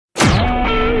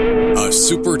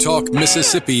SuperTalk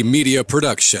Mississippi Media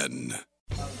production.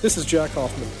 This is Jack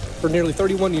Hoffman. For nearly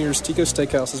 31 years, Tico's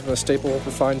Steakhouse has been a staple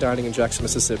for fine dining in Jackson,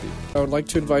 Mississippi. I would like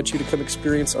to invite you to come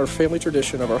experience our family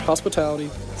tradition of our hospitality,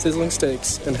 sizzling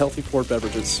steaks, and healthy poured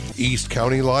beverages. East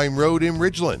County Line Road in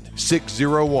Ridgeland,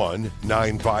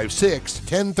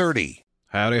 601-956-1030.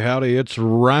 Howdy, it's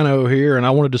Rhino here, and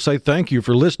I wanted to say thank you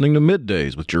for listening to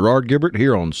Middays with Gerard Gibert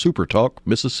here on SuperTalk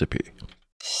Mississippi.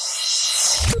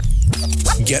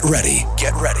 Get ready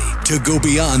to go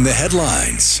beyond the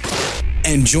headlines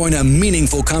and join a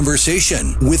meaningful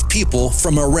conversation with people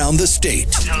from around the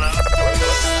state.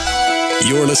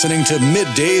 You're listening to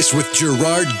Middays with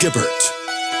Gerard Gibert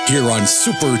here on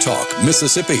SuperTalk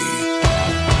Mississippi.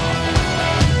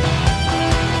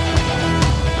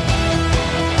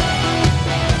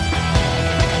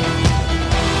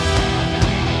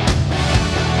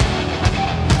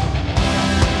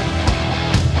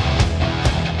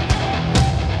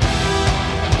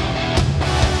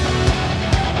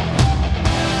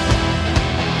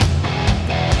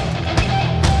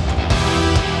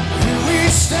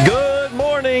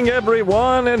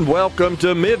 Everyone, and welcome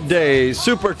to Middays,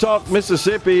 SuperTalk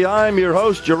Mississippi. I'm your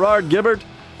host, Gerard Gibert,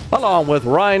 along with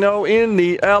Rhino in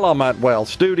the Element Well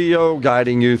studio,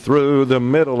 guiding you through the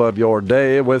middle of your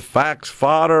day with facts,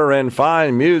 fodder, and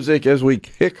fine music as we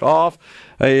kick off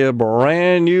a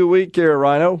brand new week here,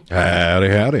 Rhino.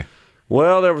 Howdy.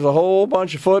 Well, there was a whole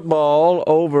bunch of football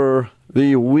over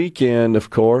the weekend,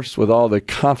 of course, with all the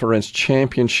conference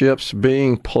championships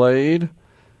being played.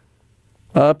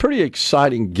 Pretty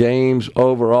exciting games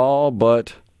overall,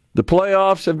 but the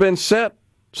playoffs have been set.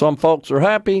 Some folks are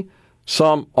happy,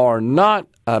 some are not.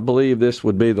 I believe this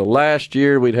would be the last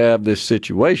year we'd have this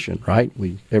situation, right?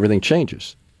 Everything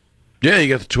changes. Yeah, you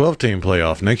got the 12-team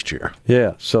playoff next year.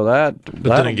 Yeah, so But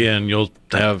then again, you'll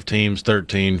have teams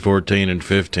 13, 14, and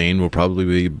 15 will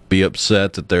probably be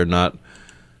upset that they're not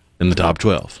in the top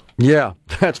 12. Yeah,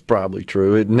 that's probably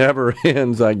true. It never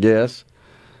ends, I guess.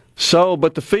 So,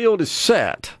 but the field is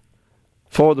set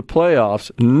for the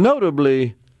playoffs,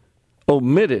 notably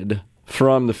omitted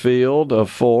from the field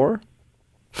for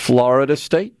Florida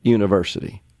State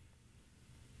University.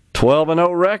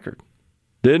 12-0 record.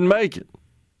 Didn't make it.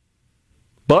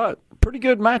 But pretty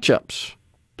good matchups.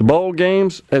 The bowl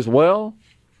games as well.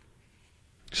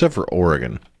 Except for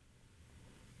Oregon.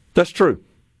 That's true.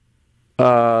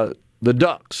 The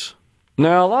Ducks.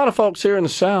 Now, a lot of folks here in the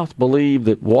South believe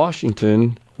that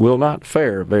Washington will not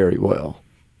fare very well.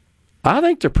 I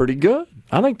think they're pretty good.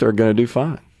 I think they're going to do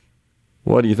fine.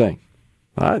 What do you think?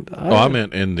 I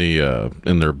meant in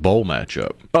their bowl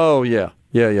matchup. Oh, yeah.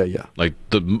 Like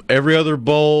every other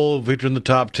bowl featuring the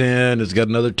top 10 has got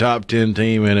another top 10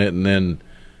 team in it, and then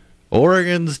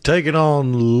Oregon's taking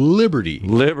on Liberty. I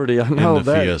know in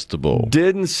the that. Fiesta Bowl.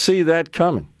 Didn't see that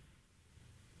coming.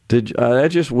 That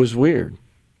just was weird.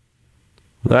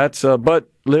 But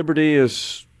Liberty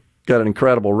has got an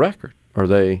incredible record. Are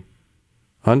they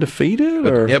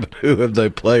undefeated? Yeah, but who have they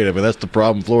played? I mean, that's the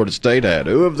problem Florida State had.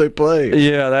 Who have they played?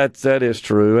 Yeah, that is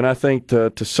true. And I think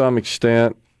to some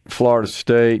extent, Florida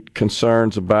State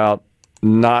concerns about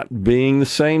not being the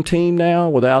same team now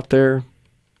without their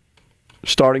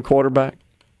starting quarterback.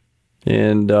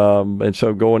 And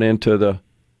so going into the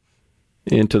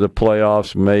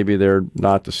playoffs, maybe they're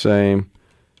not the same.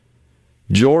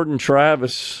 Jordan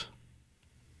Travis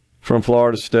from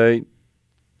Florida State.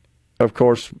 Of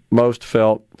course, most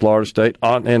felt Florida State,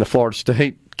 and the Florida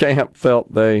State camp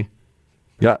felt they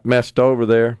got messed over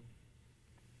there.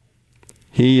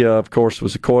 He, of course,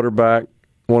 was a quarterback,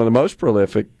 one of the most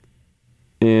prolific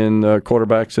in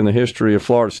quarterbacks in the history of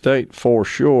Florida State, for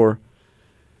sure.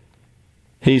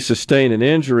 He sustained an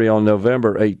injury on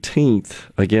November 18th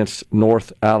against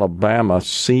North Alabama,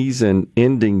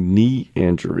 season-ending knee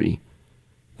injury.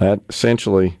 That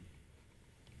essentially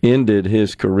ended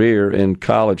his career in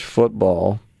college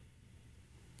football.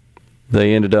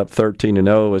 They ended up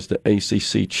 13-0 as the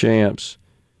ACC champs.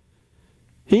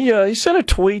 He sent a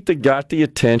tweet that got the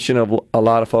attention of a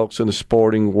lot of folks in the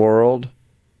sporting world.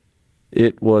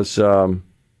 It was, I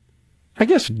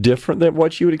guess, different than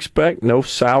what you would expect. No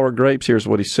sour grapes. Here's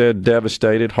what he said: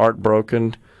 devastated,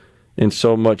 heartbroken, in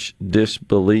so much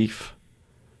disbelief.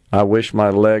 I wish my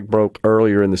leg broke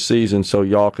earlier in the season so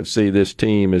y'all could see this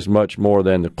team is much more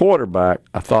than the quarterback.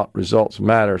 I thought results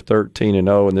matter,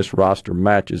 13-0, and this roster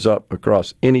matches up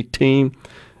across any team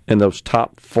in those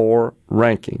top 4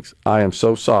 rankings. I am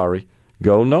so sorry.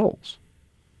 Go Noles.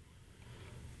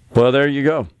 Well, there you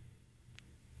go.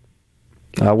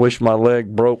 I wish my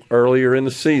leg broke earlier in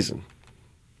the season.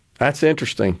 That's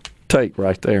interesting take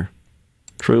right there.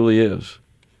 Truly is.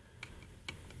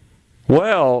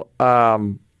 Well,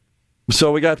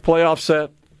 So we got the playoff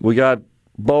set. We got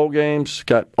bowl games.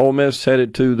 Got Ole Miss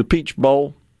headed to the Peach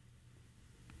Bowl.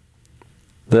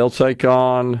 They'll take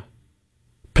on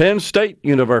Penn State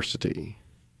University,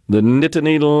 the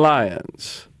Nittany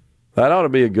Lions. That ought to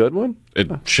be a good one. It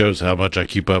shows how much I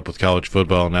keep up with college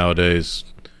football nowadays.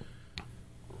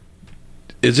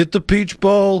 Is it the Peach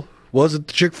Bowl? Was it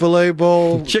the Chick-fil-A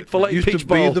Bowl? Chick-fil-A used Peach to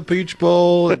Bowl. be the Peach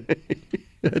Bowl.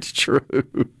 That's true.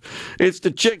 It's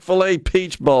the Chick-fil-A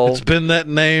Peach Bowl. It's been that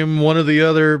name, one or the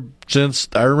other, since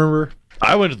I remember.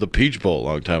 I went to the Peach Bowl a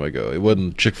long time ago. It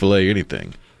wasn't Chick-fil-A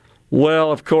anything.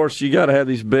 Well, of course, you got to have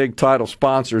these big title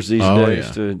sponsors these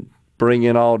days to bring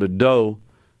in all the dough.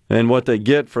 And what they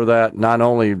get for that, not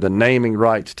only the naming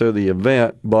rights to the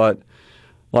event, but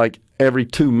like every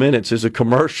 2 minutes is a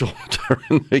commercial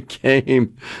during the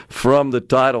game from the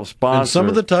title sponsor. And some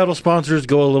of the title sponsors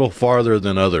go a little farther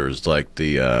than others, like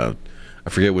the, I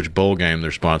forget which bowl game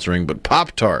they're sponsoring, but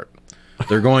Pop-Tart.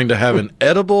 They're going to have an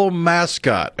edible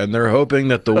mascot, and they're hoping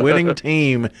that the winning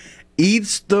team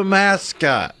eats the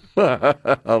mascot.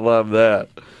 I love that.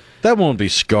 That won't be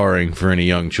scarring for any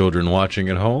young children watching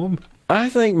at home. I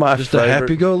think my Just favorite... a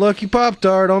happy-go-lucky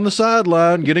Pop-Tart on the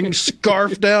sideline getting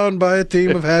scarfed down by a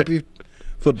team of happy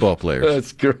football players.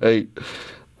 That's great.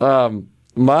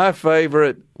 My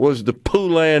favorite was the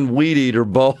Poulan Weed Eater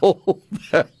Bowl.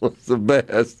 That was the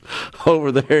best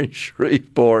over there in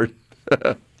Shreveport.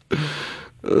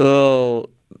 Oh,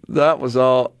 that was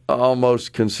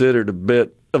almost considered a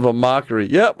bit of a mockery.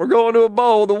 Yep, we're going to a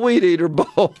bowl, the Weed Eater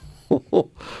Bowl.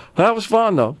 That was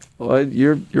fun, though.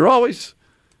 You're always,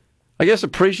 I guess,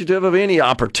 appreciative of any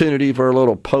opportunity for a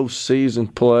little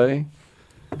postseason play.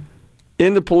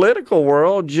 In the political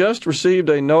world, just received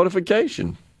a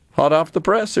notification. Hot off the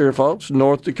press here, folks.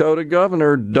 North Dakota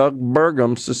Governor Doug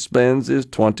Burgum suspends his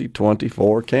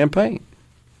 2024 campaign.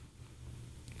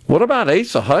 What about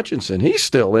Asa Hutchinson? He's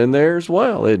still in there as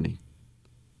well, isn't he?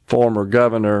 Former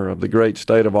governor of the great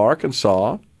state of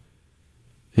Arkansas.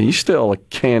 He's still a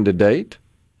candidate.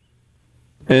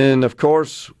 And, of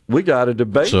course, we got a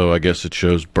debate. So I guess it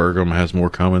shows Burgum has more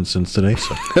common sense than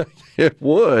Asa. It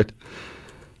would.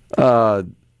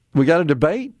 We got a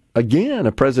debate, again,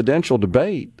 a presidential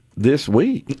debate this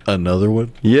week. Another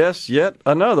one? Yes, yet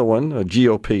another one, a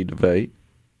GOP debate.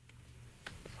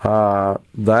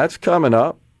 That's coming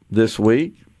up this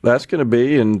week. That's going to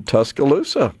be in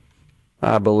Tuscaloosa,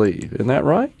 I believe. Isn't that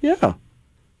right? Yeah,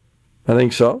 I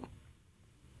think so.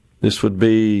 This would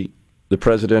be the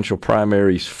presidential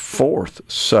primary's fourth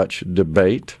such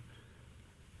debate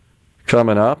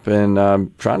coming up, and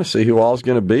I'm trying to see who all's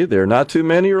going to be there. Not too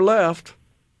many are left.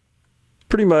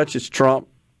 Pretty much it's Trump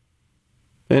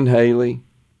and Haley,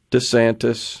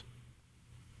 DeSantis,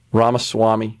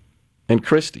 Ramaswamy, and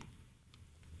Christie.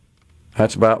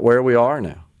 That's about where we are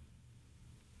now.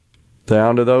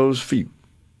 Down to those few.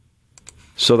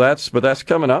 So that's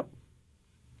coming up.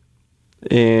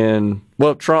 And,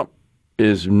 well, Trump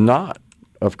is not,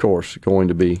 of course, going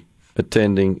to be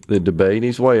attending the debate.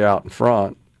 He's way out in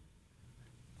front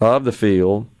of the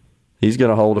field. He's going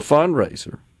to hold a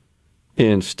fundraiser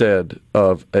instead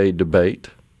of a debate.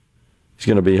 He's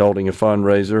going to be holding a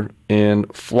fundraiser in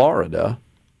Florida,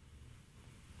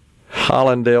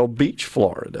 Hollandale Beach,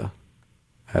 Florida.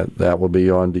 That will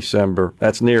be on December.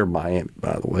 That's near Miami,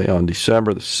 by the way, on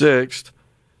December the 6th.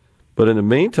 But in the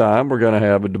meantime, we're going to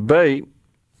have a debate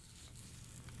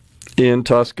in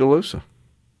Tuscaloosa.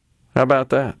 How about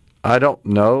that? I don't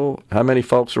know how many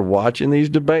folks are watching these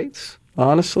debates,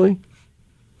 honestly.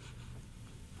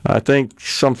 I think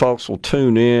some folks will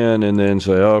tune in and then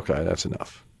say, okay, that's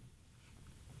enough.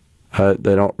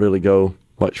 They don't really go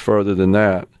much further than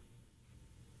that.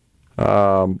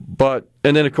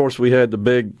 And then, of course, we had the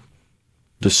big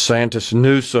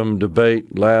DeSantis-Newsom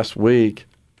debate last week.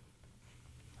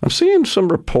 I'm seeing some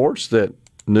reports that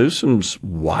Newsom's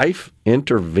wife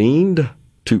intervened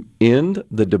to end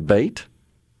the debate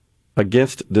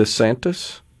against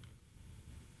DeSantis.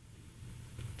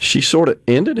 She sort of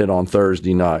ended it on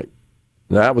Thursday night.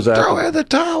 That was after, throw in the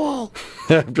towel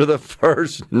after the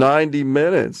first 90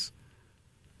 minutes.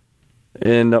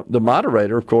 And the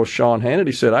moderator, of course, Sean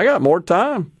Hannity, said, I got more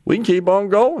time. We can keep on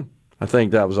going. I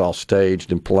think that was all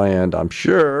staged and planned, I'm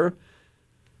sure.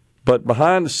 But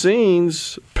behind the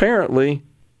scenes, apparently,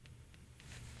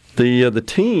 the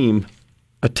team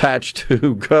attached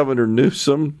to Governor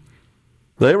Newsom,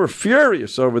 they were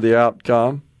furious over the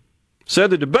outcome.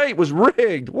 Said the debate was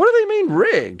rigged. What do they mean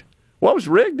rigged? What was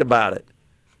rigged about it?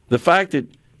 The fact that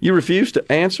you refused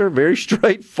to answer very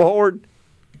straightforward,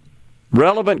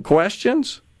 relevant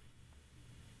questions?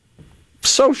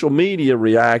 Social media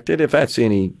reacted, if that's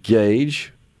any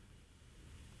gauge.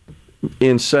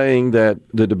 in saying that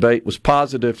the debate was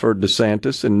positive for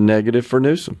DeSantis and negative for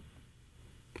Newsom.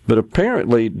 But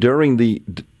apparently, during the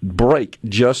break,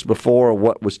 just before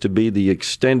what was to be the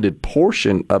extended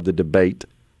portion of the debate,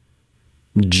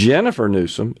 Jennifer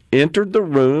Newsom entered the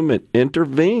room and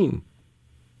intervened.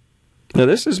 Now,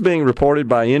 this is being reported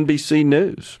by NBC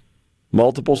News.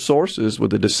 Multiple sources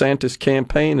with the DeSantis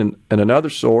campaign and another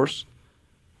source,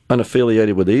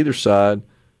 unaffiliated with either side,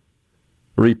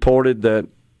 reported that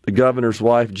the governor's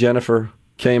wife, Jennifer,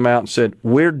 came out and said,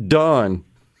 "We're done."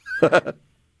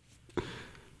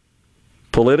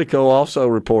 Politico also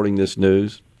reporting this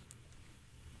news.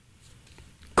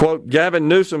 Quote, Gavin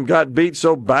Newsom got beat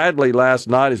so badly last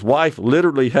night, his wife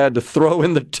literally had to throw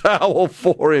in the towel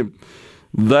for him.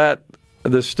 That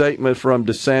the statement from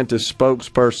DeSantis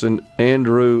spokesperson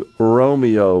Andrew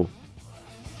Romeo.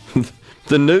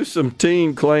 The Newsom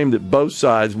team claimed that both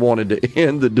sides wanted to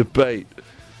end the debate.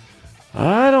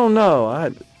 I don't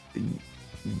know.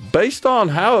 Based on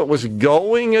how it was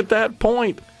going at that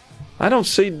point, I don't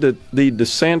see the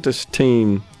DeSantis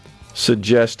team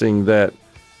suggesting that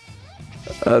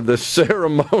the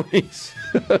ceremonies,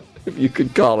 if you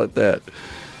could call it that,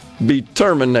 be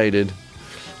terminated.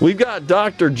 We've got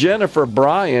Dr. Jennifer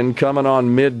Bryan coming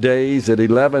on middays at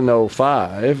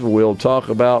 11:05. We'll talk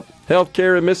about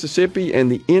healthcare in Mississippi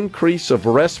and the increase of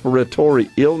respiratory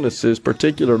illnesses,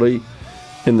 particularly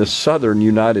in the southern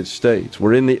United States.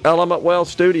 We're in the Element Well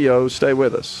studios. Stay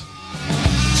with us.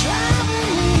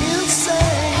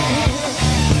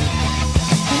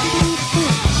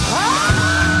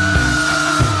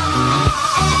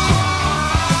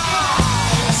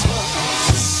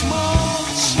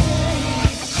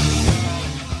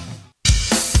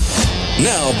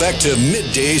 Now back to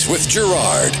Middays with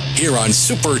Gerard here on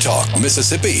SuperTalk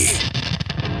Mississippi.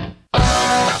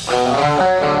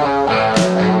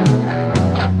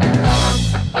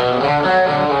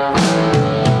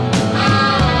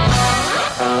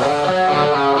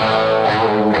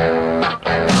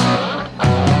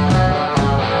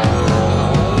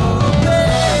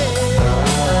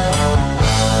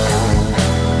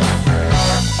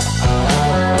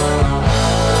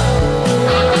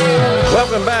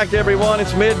 Welcome back, everyone.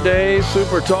 It's Middays,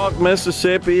 SuperTalk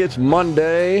Mississippi. It's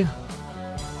Monday,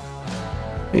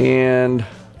 and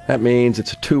that means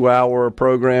it's a 2-hour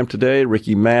program today.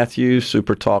 Ricky Matthews,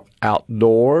 SuperTalk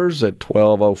Outdoors at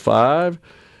 12:05.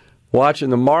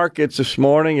 Watching the markets this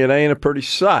morning, it ain't a pretty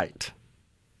sight.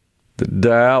 The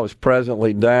Dow is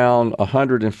presently down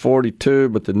 142,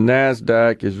 but the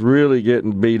NASDAQ is really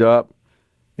getting beat up.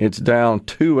 It's down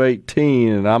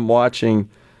 218, and I'm watching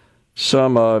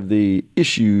some of the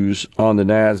issues on the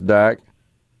NASDAQ.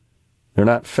 They're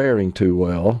not faring too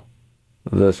well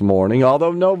this morning,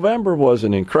 although November was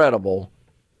an incredible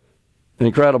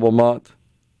month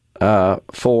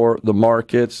for the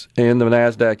markets and the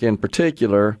NASDAQ in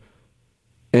particular,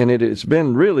 and it has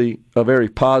been really a very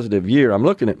positive year. I'm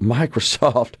looking at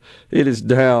Microsoft. It is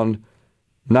down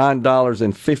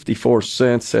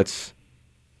 $9.54.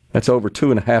 That's over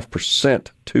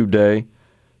 2.5% today.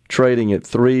 Trading at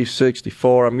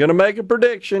 $364. I'm going to make a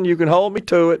prediction. You can hold me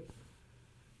to it.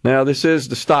 Now, this is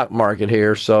the stock market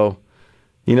here, so,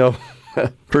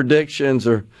 predictions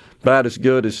are about as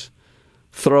good as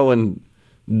throwing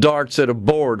darts at a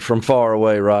board from far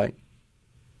away, right?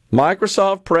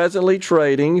 Microsoft presently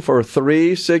trading for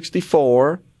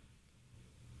 $364.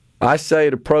 I say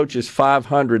it approaches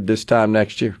 $500 this time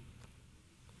next year.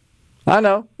 I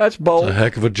know, that's bold. It's a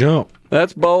heck of a jump.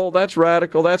 That's bold, that's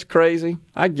radical, that's crazy.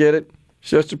 I get it. It's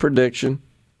just a prediction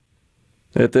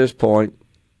at this point.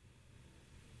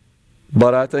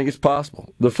 But I think it's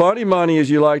possible. The funny money, as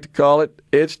you like to call it,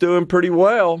 it's doing pretty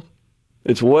well.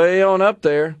 It's way on up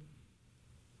there.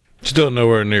 Still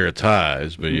nowhere near its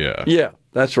highs, but yeah. Yeah,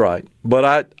 that's right.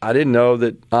 But I didn't know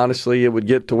that, honestly, it would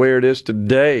get to where it is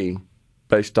today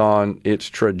based on its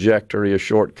trajectory a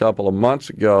short couple of months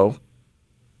ago.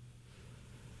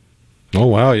 Oh,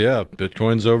 wow, yeah.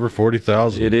 Bitcoin's over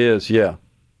 40,000. It is, yeah.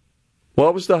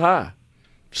 What was the high?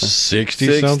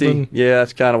 60-something? Yeah,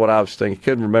 that's kind of what I was thinking.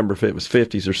 Couldn't remember if it was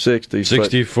 50s or 60s.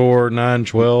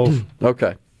 64,912.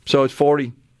 Okay. So it's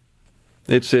 40.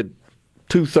 It's at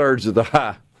 2/3 of the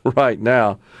high right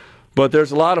now. But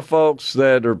there's a lot of folks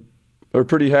that are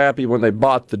pretty happy when they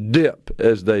bought the dip,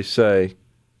 as they say.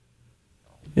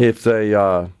 If they,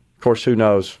 of course, who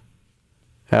knows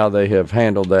how they have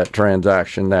handled that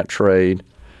transaction, that trade.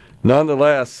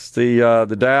 Nonetheless,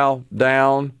 the Dow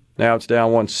down. Now it's down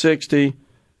 160.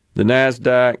 The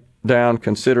NASDAQ down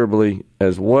considerably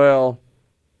as well.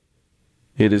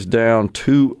 It is down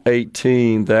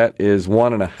 218. That is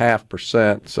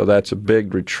 1.5%. So that's a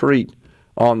big retreat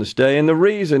on this day. And the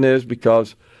reason is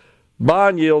because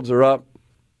bond yields are up.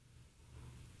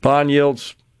 Bond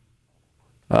yields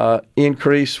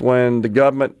increase when the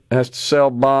government has to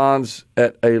sell bonds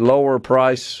at a lower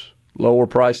price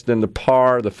than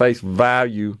the face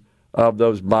value of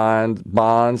those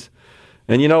bonds.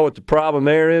 And you know what the problem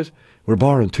there is? We're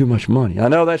borrowing too much money. I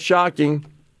know that's shocking,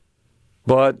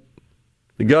 but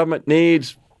the government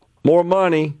needs more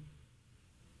money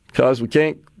because we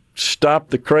can't stop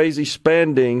the crazy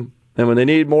spending. And when they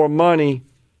need more money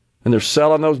and they're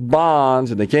selling those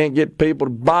bonds and they can't get people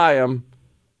to buy them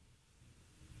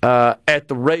at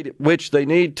the rate at which they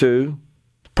need to,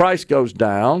 the price goes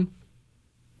down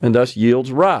and thus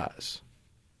yields rise.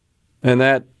 And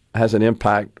that has an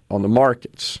impact on the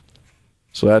markets.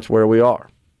 So that's where we are.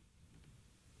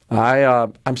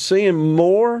 I'm seeing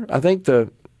more. I think the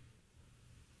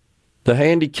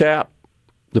handicap,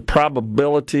 the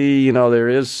probability, there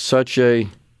is such a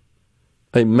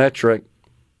metric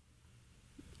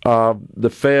of the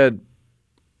Fed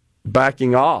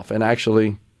backing off and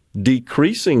actually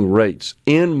decreasing rates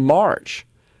in March.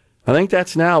 I think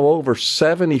that's now over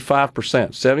 75%.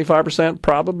 75%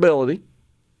 probability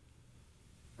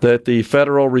that the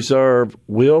Federal Reserve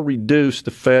will reduce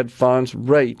the Fed funds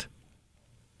rate.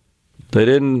 They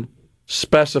didn't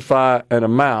specify an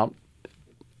amount.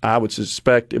 I would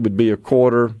suspect it would be a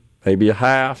quarter, maybe a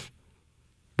half.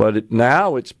 But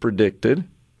now it's predicted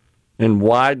and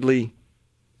widely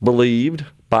believed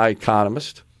by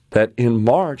economists that in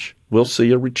March we'll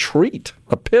see a retreat,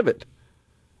 a pivot.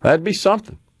 That'd be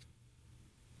something.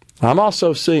 I'm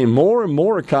also seeing more and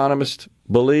more economists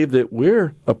believe that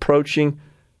we're approaching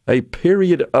a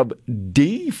period of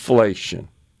deflation.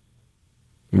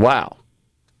 Wow.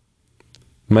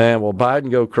 Man, will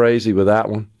Biden go crazy with that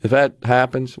one? If that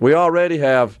happens, we already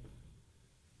have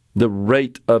the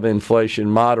rate of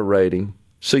inflation moderating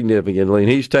significantly,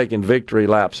 and he's taking victory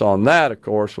laps on that, of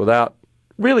course, without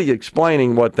really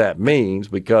explaining what that means,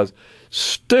 because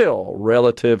still,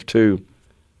 relative to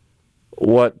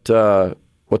what the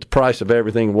price of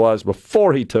everything was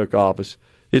before he took office,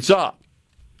 it's up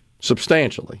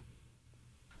substantially.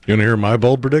 You want to hear my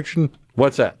bold prediction?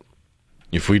 What's that?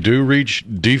 If we do reach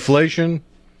deflation,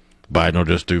 Biden will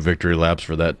just do victory laps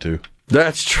for that too.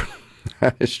 That's true.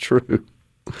 That is true.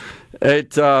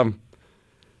 But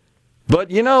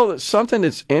something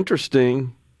that's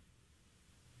interesting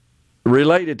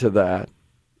related to that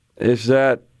is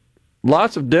that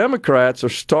lots of Democrats are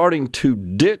starting to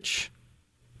ditch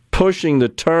pushing the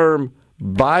term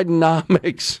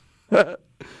Bidenomics. The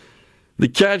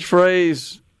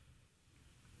catchphrase,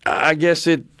 I guess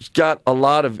it's got a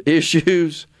lot of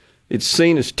issues. It's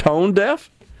seen as tone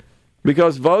deaf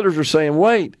because voters are saying,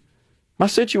 wait, my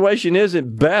situation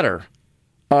isn't better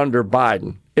under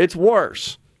Biden. It's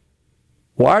worse.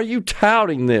 Why are you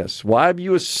touting this? Why have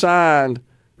you assigned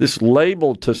this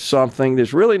label to something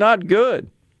that's really not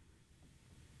good?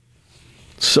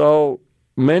 So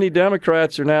many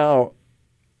Democrats are now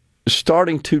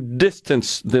starting to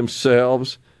distance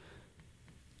themselves.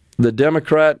 The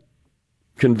Democrat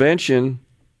convention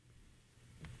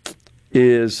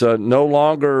is no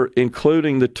longer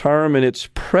including the term in its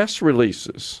press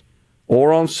releases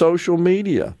or on social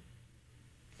media.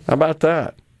 How about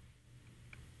that?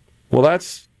 Well,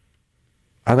 that's,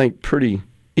 I think, pretty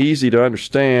easy to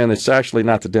understand. It's actually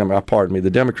not the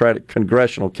Democratic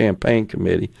Congressional Campaign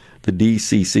Committee, the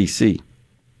DCCC,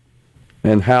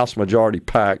 and House Majority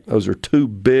PAC. Those are two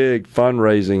big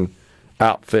fundraising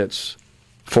outfits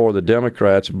for the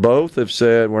Democrats. Both have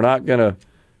said we're not going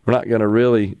to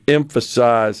really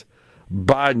emphasize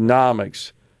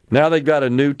Bidenomics. Now they've got a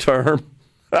new term,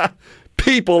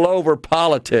 people over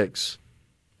politics.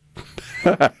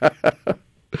 How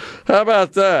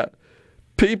about that?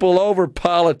 People over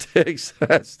politics,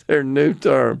 that's their new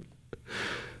term.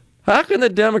 How can the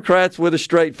Democrats with a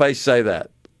straight face say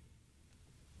that?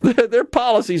 Their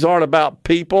policies aren't about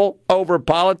people over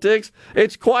politics.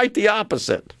 It's quite the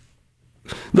opposite.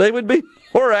 They would be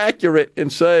more accurate in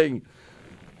saying,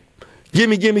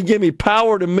 gimme,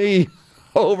 power to me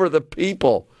over the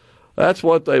people. That's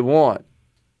what they want.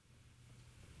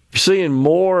 You're seeing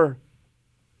more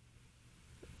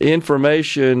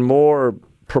information, more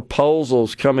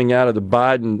proposals coming out of the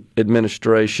Biden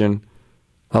administration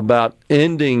about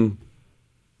ending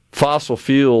fossil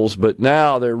fuels, but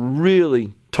now they're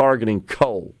really targeting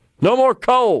coal. No more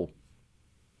coal.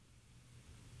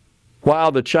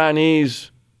 While the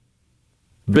Chinese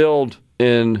build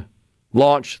and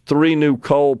launch 3 new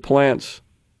coal plants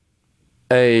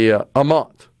a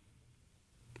month.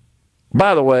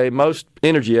 By the way, most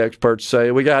energy experts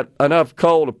say we got enough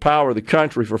coal to power the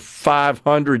country for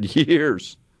 500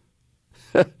 years.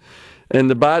 And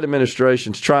the Biden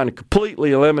administration is trying to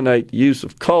completely eliminate the use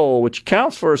of coal, which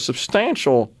accounts for a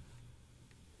substantial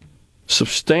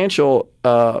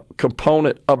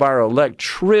component of our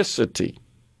electricity.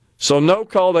 So no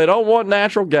coal. They don't want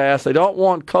natural gas. They don't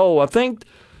want coal. I think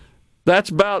that's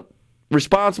about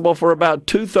responsible for about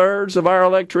 2/3 of our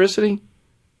electricity.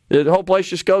 The whole place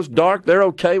just goes dark. They're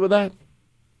okay with that?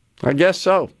 I guess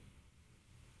so.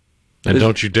 And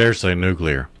don't you dare say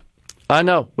nuclear. I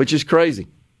know, which is crazy.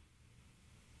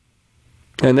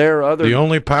 And there are other... The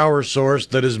only power source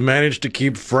that has managed to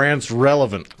keep France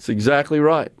relevant. That's exactly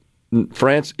right.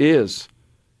 France is.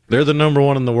 They're the number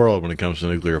one in the world when it comes to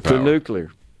nuclear power. To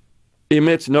nuclear.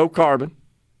 Emits no carbon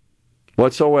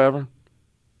whatsoever.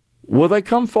 Will they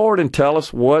come forward and tell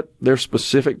us what their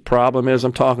specific problem is?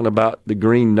 I'm talking about the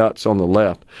green nuts on the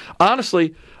left.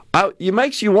 Honestly, it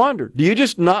makes you wonder, do you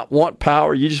just not want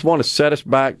power? You just want to set us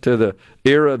back to the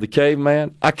era of the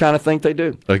caveman? I kind of think they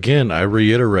do. Again, I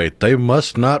reiterate, they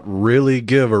must not really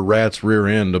give a rat's rear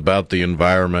end about the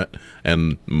environment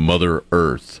and Mother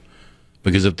Earth.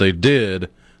 Because if they did,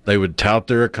 they would tout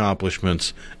their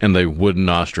accomplishments and they wouldn't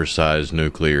ostracize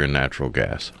nuclear and natural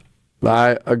gas.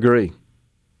 I agree.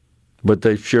 But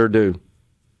they sure do.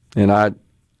 And I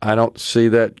don't see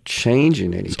that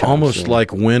changing anytime It's almost soon.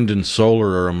 like wind and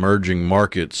solar are emerging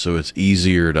markets, so it's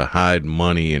easier to hide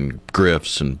money and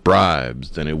grifts and bribes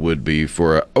than it would be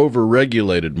for an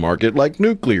overregulated market like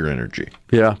nuclear energy.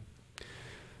 Yeah.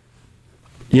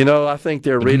 You know, I think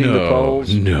they're reading the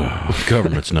polls. No,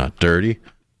 government's not dirty.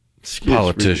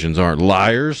 Politicians aren't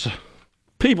liars.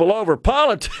 People over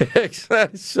politics.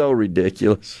 That's so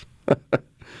ridiculous.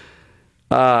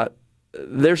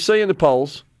 They're seeing the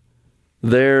polls.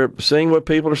 They're seeing what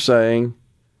people are saying.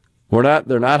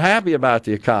 They're not happy about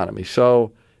the economy.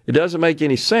 So it doesn't make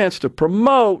any sense to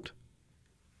promote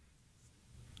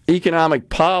economic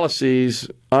policies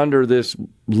under this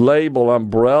label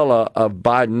umbrella of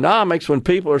Bidenomics when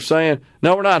people are saying,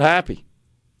 no, we're not happy.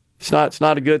 It's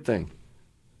not a good thing.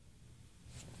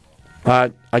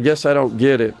 I guess I don't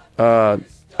get it.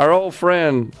 Our old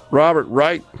friend Robert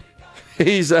Wright,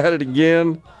 he's at it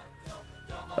again.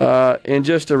 In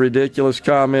just a ridiculous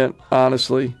comment,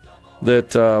 honestly,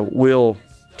 that we'll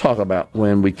talk about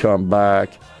when we come back.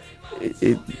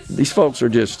 These folks are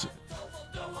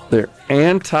they're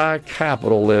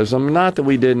anti-capitalism. Not that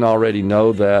we didn't already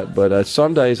know that, but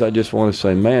some days I just want to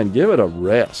say, man, give it a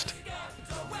rest.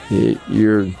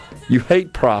 You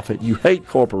hate profit. You hate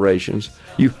corporations.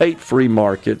 You hate free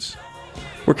markets.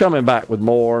 We're coming back with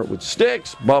more, with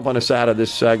Sticks bumping us out of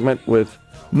this segment with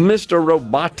Mr.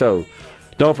 Roboto.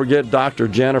 Don't forget Dr.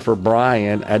 Jennifer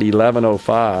Bryan at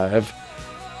 11:05.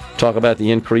 Talk about the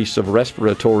increase of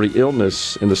respiratory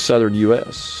illness in the southern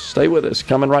U.S. Stay with us.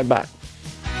 Coming right back.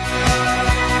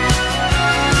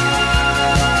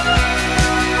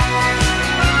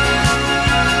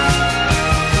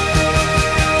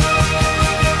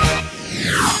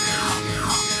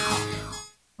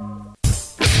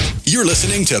 You're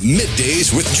listening to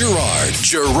Middays with Gerard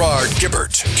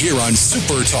Gibert, here on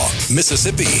SuperTalk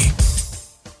Mississippi.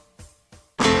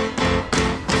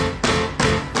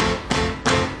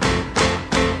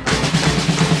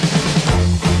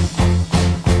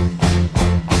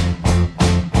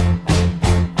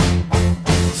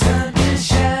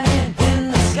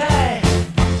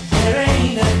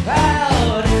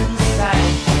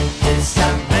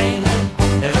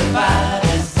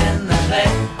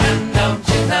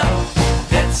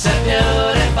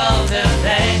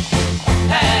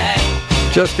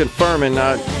 Just confirming,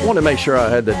 I want to make sure I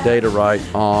had the data right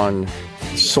on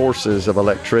sources of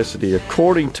electricity.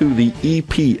 According to the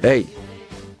EPA,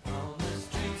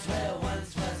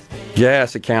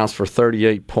 gas accounts for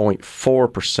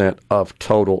 38.4% of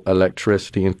total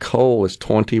electricity, and coal is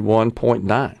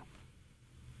 21.9%.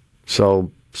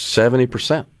 So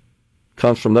 70%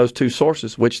 comes from those two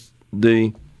sources, which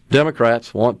the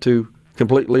Democrats want to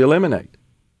completely eliminate.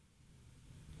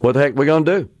 What the heck are we going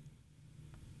to do?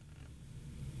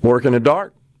 Work in the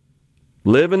dark?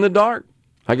 Live in the dark?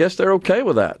 I guess they're okay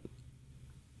with that.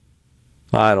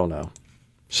 I don't know.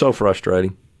 So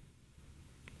frustrating.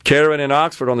 Karen in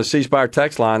Oxford on the C Spire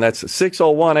text line. That's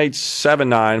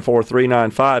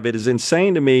 601-879-4395. It is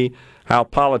insane to me how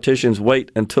politicians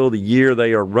wait until the year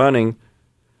they are running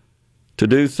to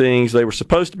do things they were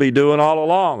supposed to be doing all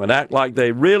along and act like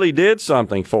they really did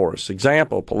something for us.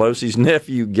 Example, Pelosi's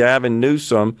nephew Gavin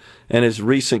Newsom and his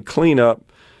recent cleanup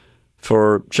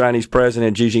for Chinese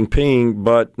President Xi Jinping,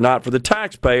 but not for the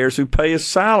taxpayers who pay his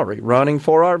salary, running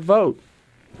for our vote.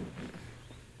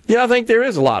 Yeah, I think there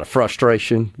is a lot of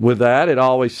frustration with that. It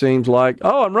always seems like,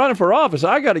 oh, I'm running for office.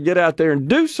 I got to get out there and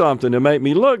do something to make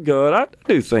me look good. I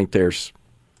do think there's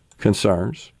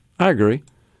concerns. I agree.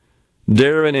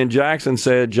 Darren in Jackson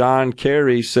said, John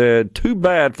Kerry said, too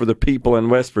bad for the people in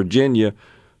West Virginia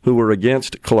who were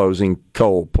against closing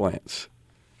coal plants.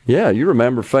 Yeah, you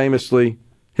remember famously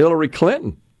Hillary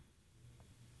Clinton.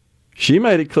 She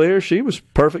made it clear she was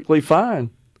perfectly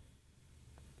fine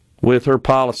with her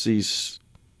policies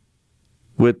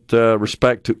with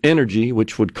respect to energy,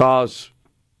 which would cause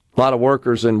a lot of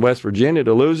workers in West Virginia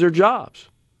to lose their jobs.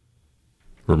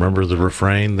 Remember the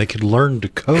refrain? They could learn to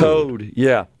code. Code,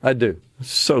 yeah, I do.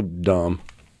 It's so dumb.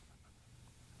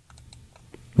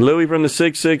 Louis from the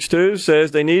 662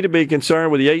 says they need to be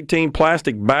concerned with the 18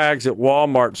 plastic bags that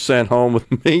Walmart sent home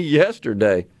with me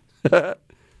yesterday. I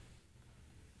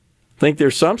think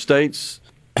there's some states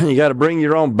you got to bring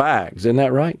your own bags. Isn't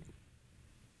that right?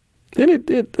 And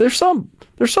there's some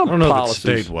policies. I don't know if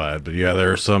it's statewide, but yeah,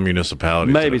 there are some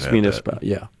municipalities. Maybe it's municipality,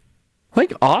 yeah. I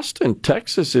think Austin,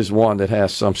 Texas is one that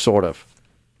has some sort of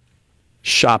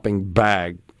shopping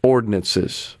bag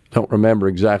ordinances. Don't remember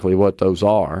exactly what those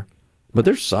are, but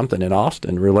there's something in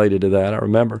Austin related to that, I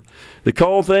remember. The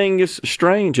coal thing is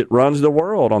strange. It runs the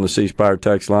world on the C Spire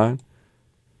text line.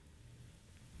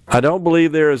 I don't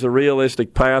believe there is a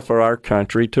realistic path for our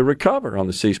country to recover on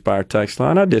the C Spire text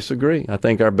line. I disagree. I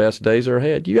think our best days are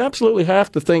ahead. You absolutely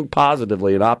have to think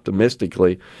positively and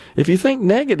optimistically. If you think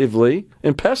negatively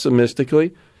and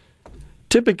pessimistically,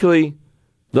 typically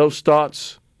those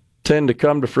thoughts tend to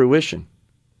come to fruition.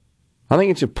 I think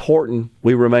it's important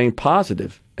we remain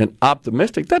positive and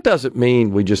optimistic. That doesn't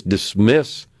mean we just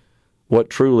dismiss what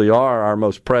truly are our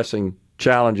most pressing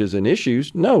challenges and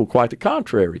issues. No, quite the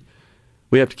contrary.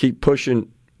 We have to keep pushing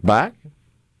back,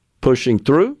 pushing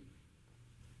through,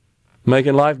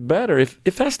 making life better. If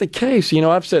that's the case,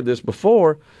 I've said this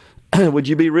before, would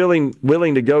you be really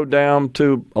willing to go down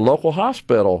to a local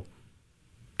hospital,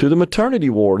 to the maternity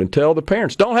ward, and tell the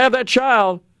parents, don't have that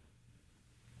child.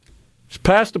 It's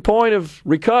past the point of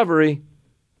recovery.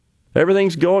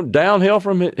 Everything's going downhill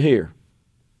from here.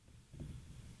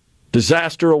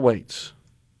 Disaster awaits.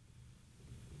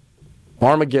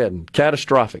 Armageddon,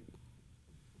 catastrophic.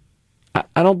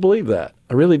 I don't believe that.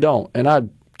 I really don't. And I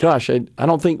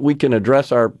don't think we can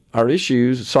address our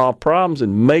issues, solve problems,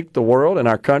 and make the world and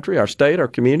our country, our state, our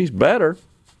communities better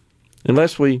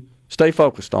unless we stay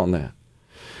focused on that.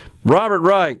 Robert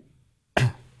Wright,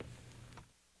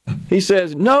 he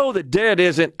says, no, the debt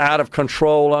isn't out of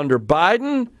control under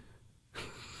Biden.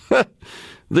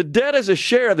 The debt as a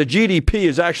share of the GDP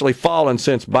has actually fallen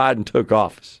since Biden took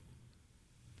office.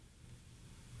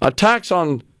 A tax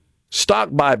on stock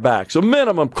buybacks, a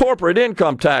minimum corporate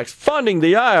income tax, funding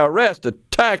the IRS to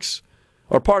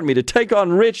take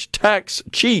on rich tax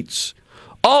cheats.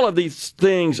 All of these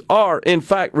things are, in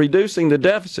fact, reducing the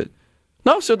deficit.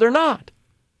 No, sir, they're not.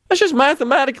 That's just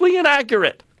mathematically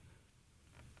inaccurate.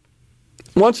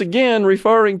 Once again,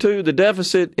 referring to the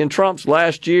deficit in Trump's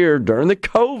last year during the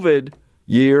COVID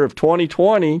year of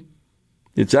 2020,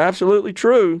 it's absolutely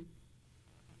true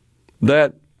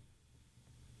that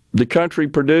the country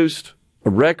produced a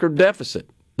record deficit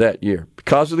that year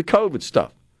because of the COVID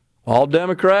stuff. All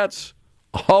Democrats,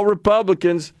 all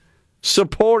Republicans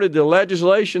supported the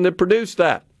legislation that produced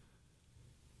that.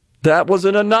 That was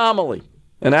an anomaly,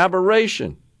 an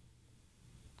aberration.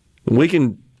 And we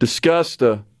can discuss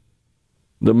the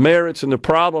merits and the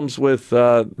problems with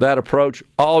that approach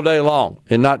all day long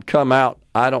and not come out,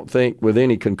 I don't think, with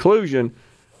any conclusion.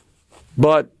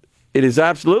 But it is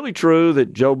absolutely true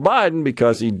that Joe Biden,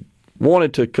 because he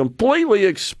wanted to completely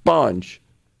expunge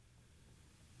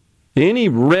any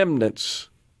remnants,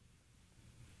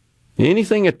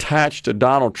 anything attached to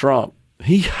Donald Trump,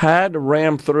 he had to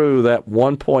ram through that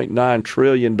 $1.9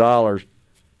 trillion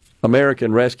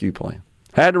American Rescue Plan.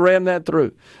 Had to ram that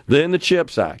through. Then the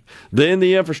CHIPS Act. Then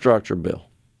the infrastructure bill.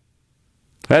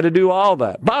 Had to do all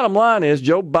that. Bottom line is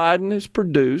Joe Biden has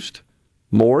produced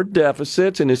more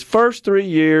deficits in his first 3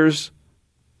 years.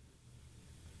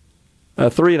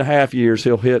 3.5 years,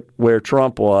 he'll hit where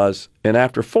Trump was. And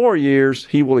after 4 years,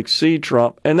 he will exceed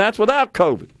Trump. And that's without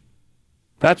COVID.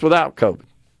 That's without COVID.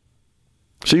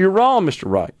 So you're wrong, Mr.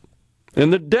 Wright.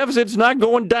 And the deficit's not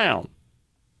going down.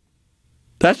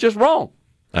 That's just wrong.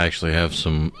 I actually have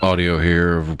some audio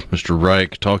here of Mr.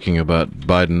 Reich talking about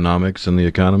Bidenomics and the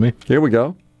economy. Here we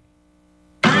go.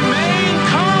 Remain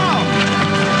calm.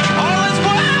 All is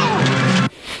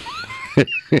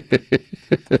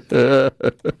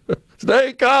well.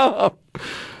 Stay calm.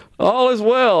 All is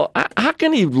well. How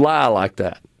can he lie like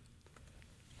that?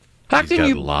 How He's can got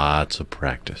you lots of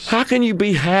practice. How can you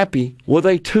be happy with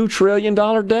a $2 trillion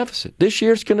deficit? This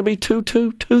year's going to be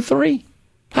 2.2, 2.3.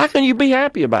 How can you be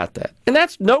happy about that? And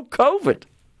that's no COVID.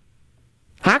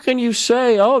 How can you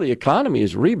say, oh, the economy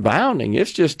is rebounding,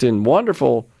 it's just in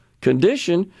wonderful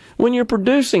condition, when you're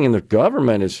producing and the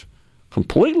government is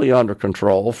completely under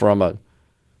control from a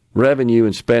revenue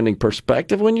and spending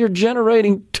perspective when you're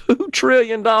generating $2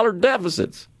 trillion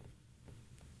deficits?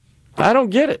 I don't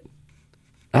get it.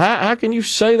 How can you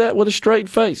say that with a straight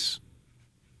face?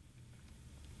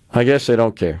 I guess they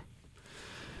don't care.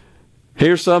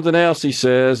 Here's something else he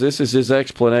says. This is his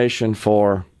explanation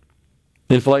for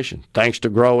inflation. Thanks to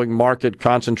growing market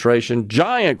concentration,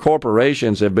 giant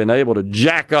corporations have been able to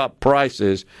jack up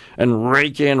prices and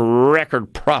rake in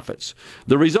record profits.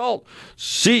 The result,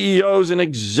 CEOs and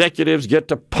executives get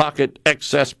to pocket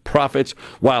excess profits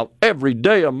while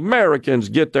everyday Americans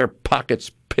get their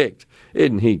pockets picked.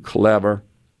 Isn't he clever?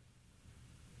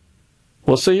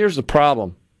 Well, see, here's the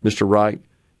problem, Mr. Wright.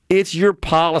 It's your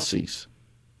policies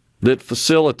that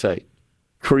facilitate,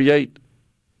 create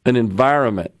an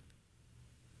environment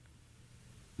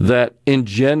that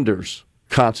engenders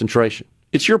concentration.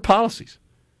 It's your policies.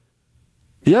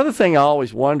 The other thing I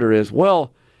always wonder is,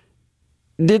 well,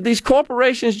 did these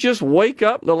corporations just wake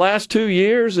up in the last 2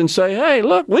 years and say, hey,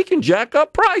 look, we can jack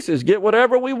up prices, get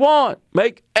whatever we want,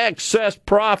 make excess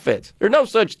profits? There's no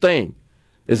such thing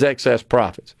as excess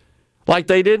profits. Like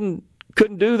they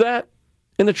couldn't do that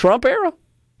in the Trump era?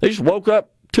 They just woke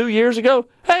up 2 years ago,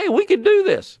 hey, we could do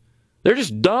this. They're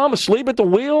just dumb, asleep at the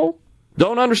wheel,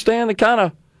 don't understand the kind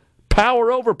of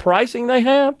power over pricing they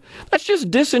have. That's just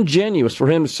disingenuous for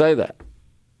him to say that.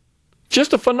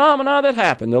 Just a phenomenon that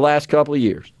happened the last couple of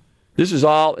years. This is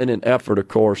all in an effort, of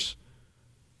course,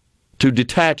 to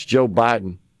detach Joe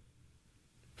Biden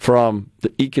from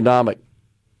the economic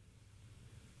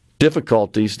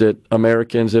difficulties that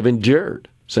Americans have endured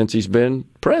since he's been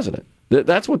president.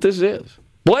 That's what this is.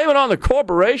 Blame it on the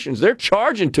corporations. They're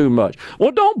charging too much. Well,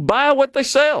 don't buy what they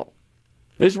sell.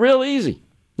 It's real easy.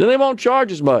 Then they won't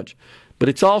charge as much. But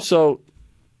it's also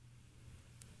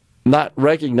not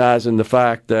recognizing the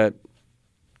fact that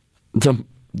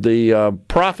the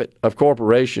profit of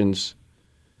corporations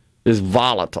is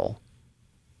volatile.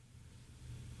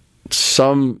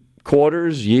 Some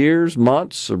quarters, years,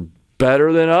 months are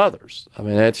better than others. I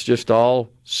mean, that's just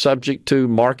all subject to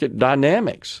market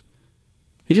dynamics.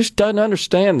 He just doesn't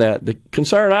understand that. The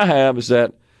concern I have is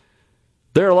that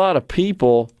there are a lot of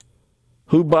people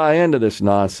who buy into this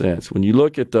nonsense. When you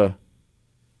look at some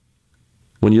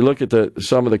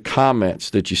of the comments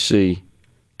that you see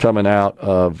coming out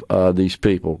of these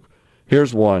people.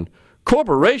 Here's one.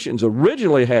 Corporations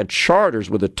originally had charters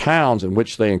with the towns in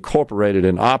which they incorporated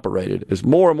and operated. As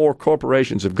more and more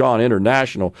corporations have gone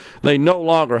international, they no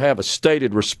longer have a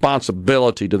stated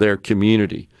responsibility to their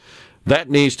community.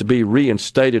 That needs to be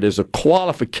reinstated as a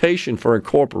qualification for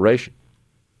incorporation.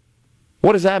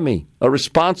 What does that mean? A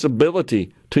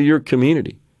responsibility to your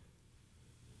community.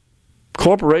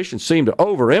 Corporations seem to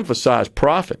overemphasize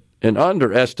profit and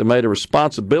underestimate a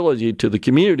responsibility to the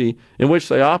community in which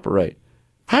they operate.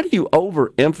 How do you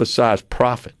overemphasize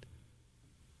profit?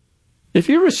 If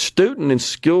you're a student in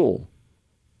school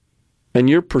and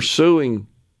you're pursuing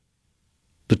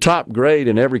the top grade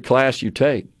in every class you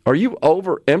take, are you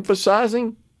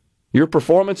overemphasizing your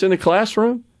performance in the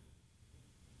classroom?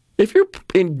 If you're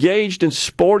engaged in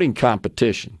sporting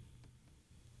competition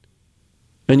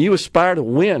and you aspire to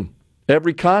win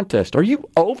every contest, are you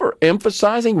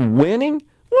overemphasizing winning?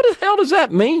 What the hell does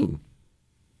that mean?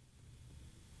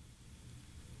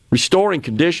 Restoring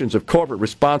conditions of corporate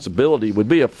responsibility would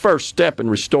be a first step in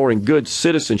restoring good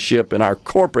citizenship in our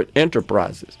corporate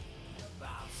enterprises.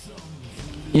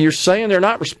 You're saying they're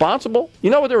not responsible? You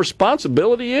know what their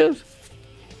responsibility is?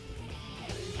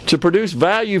 To produce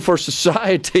value for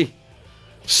society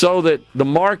so that the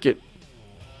market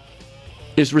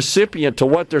is receptive to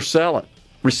what they're selling.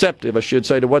 Receptive, I should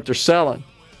say, to what they're selling.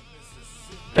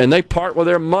 And they part with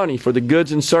their money for the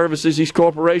goods and services these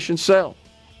corporations sell.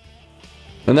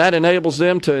 And that enables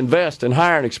them to invest and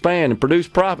hire and expand and produce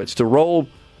profits, to roll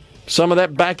some of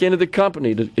that back into the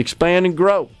company, to expand and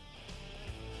grow.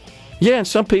 Yeah, and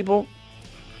some people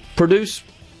produce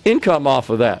income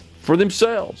off of that for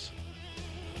themselves.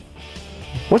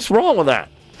 What's wrong with that?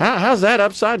 How's that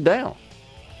upside down?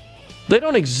 They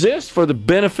don't exist for the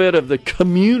benefit of the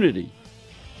community.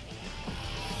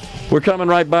 We're coming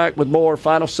right back with more.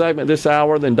 Final segment this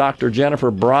hour, then Dr. Jennifer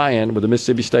Bryan with the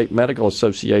Mississippi State Medical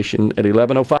Association at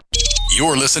 11:05.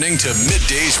 You're listening to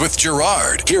Middays with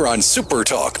Gerard here on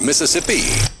SuperTalk Mississippi.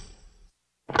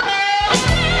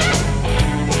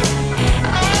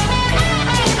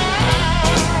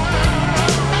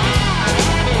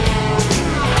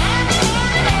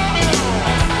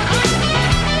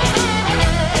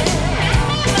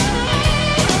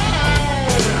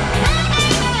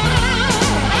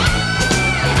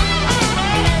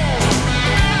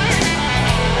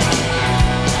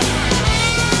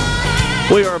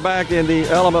 We are back in the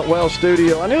Element Well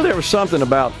studio. I knew there was something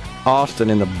about Austin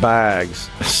in the bags.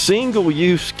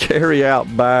 Single-use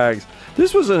carry-out bags.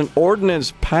 This was an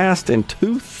ordinance passed in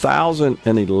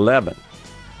 2011.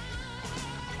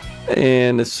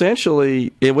 And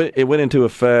essentially, it went into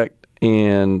effect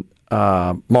in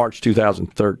March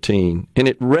 2013. And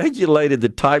it regulated the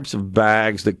types of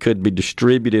bags that could be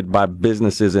distributed by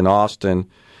businesses in Austin.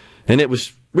 And it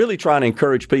was really trying to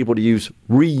encourage people to use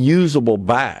reusable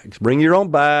bags. Bring your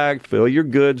own bag, fill your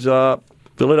goods up,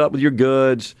 fill it up with your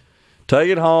goods, take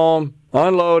it home,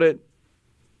 unload it,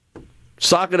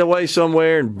 sock it away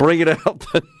somewhere, and bring it out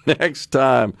the next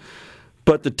time.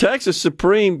 But the Texas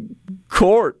Supreme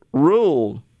Court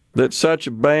ruled that such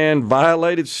a ban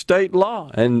violated state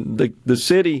law, and the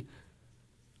city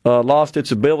lost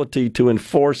its ability to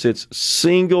enforce its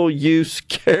single-use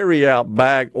carry-out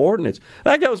bag ordinance.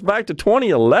 That goes back to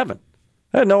 2011.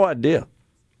 I had no idea.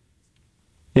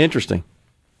 Interesting.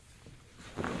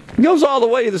 It goes all the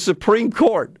way to the Supreme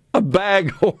Court, a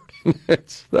bag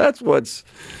ordinance. That's what's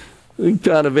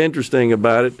kind of interesting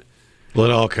about it. Well,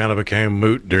 it all kind of became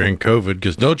moot during COVID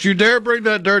because don't you dare bring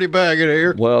that dirty bag in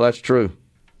here. Well, that's true.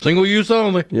 Single use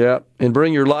only. Yeah, and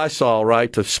bring your Lysol,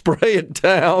 right, to spray it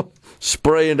down,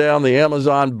 spraying down the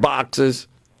Amazon boxes.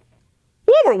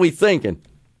 What were we thinking?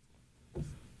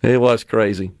 It was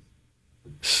crazy.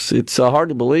 It's hard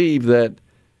to believe that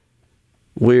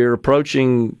we're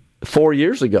approaching 4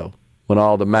 years ago when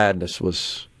all the madness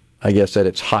was, I guess, at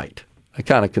its height. I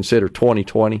kind of consider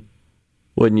 2020,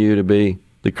 wouldn't you, to be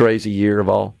the crazy year of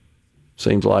all?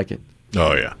 Seems like it.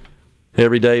 Oh, yeah.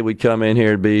 Every day we'd come in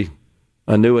here to be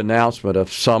a new announcement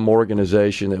of some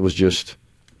organization that was just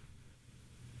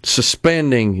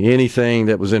suspending anything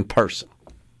that was in person.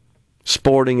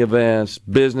 Sporting events,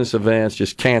 business events,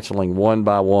 just canceling one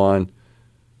by one.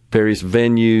 Various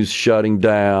venues shutting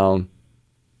down.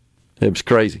 It was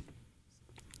crazy.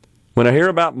 When I hear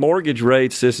about mortgage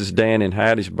rates, this is Dan in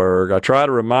Hattiesburg, I try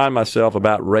to remind myself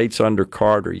about rates under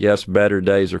Carter. Yes, better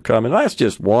days are coming. That's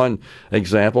just one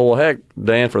example. Well, heck,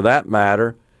 Dan, for that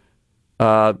matter,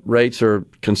 rates are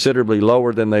considerably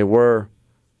lower than they were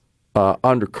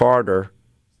under Carter.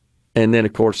 And then,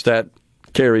 of course, that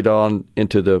carried on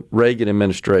into the Reagan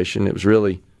administration. It was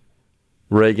really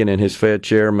Reagan and his Fed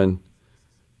chairman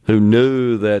who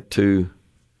knew that to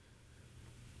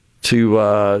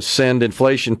send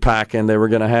inflation packing, they were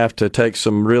going to have to take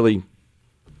some really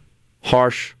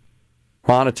harsh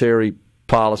monetary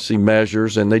policy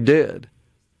measures, and they did.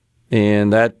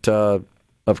 And that,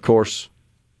 of course,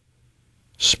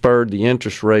 spurred the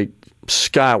interest rate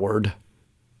skyward.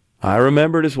 I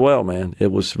remember it as well, man.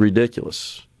 It was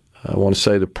ridiculous. I want to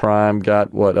say the prime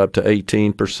got, up to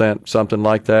 18%, something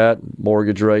like that.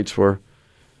 Mortgage rates were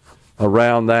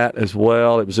around that as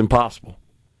well. It was impossible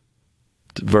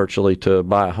virtually to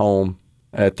buy a home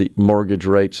at the mortgage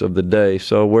rates of the day.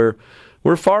 So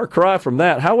we're far cry from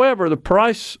that. However, the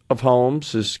price of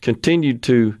homes has continued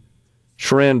to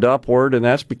trend upward, and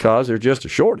that's because there's just a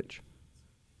shortage.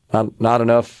 Not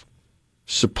enough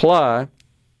supply.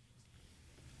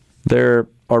 There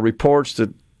are reports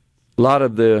that a lot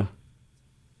of the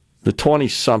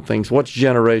 20-somethings, what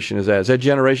generation is that? Is that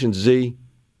Generation Z,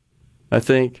 I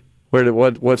think?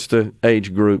 What's the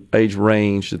age group, age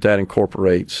range that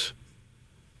incorporates?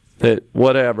 That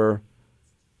whatever,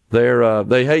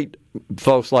 they hate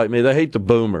folks like me. They hate the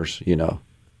boomers, you know.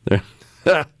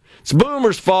 It's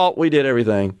boomers' fault. We did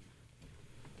everything.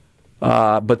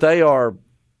 But they are.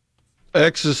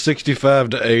 X is 65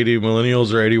 to 80,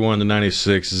 millennials are 81 to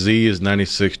 96, Z is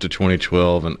 96 to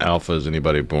 2012, and Alpha is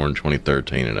anybody born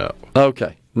 2013 and up.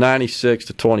 Okay, 96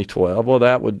 to 2012. Well,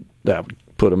 that would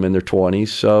put them in their 20s.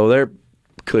 So they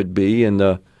could be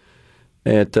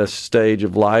at a stage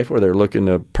of life where they're looking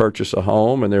to purchase a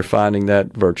home, and they're finding that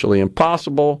virtually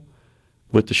impossible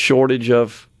with the shortage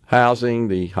of housing,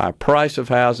 the high price of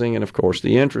housing, and, of course,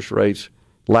 the interest rates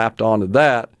lapped onto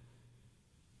that.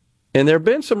 And there have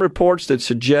been some reports that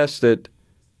suggest that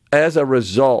as a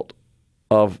result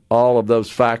of all of those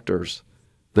factors,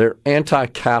 they're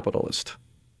anti-capitalist.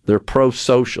 They're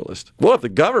pro-socialist. Well, if the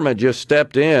government just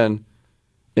stepped in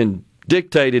and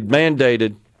dictated,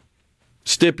 mandated,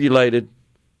 stipulated,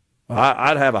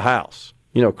 I'd have a house.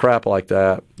 You know, crap like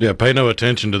that. Yeah, pay no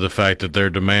attention to the fact that they're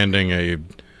demanding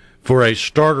for a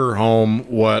starter home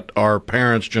what our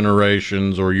parents'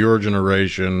 generations or your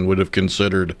generation would have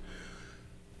considered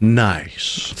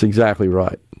nice. That's exactly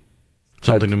right.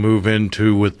 Something to move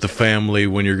into with the family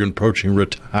when you're approaching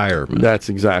retirement. That's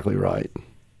exactly right.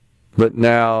 But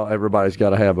now everybody's got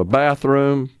to have a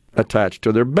bathroom attached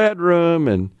to their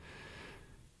bedroom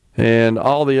and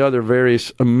all the other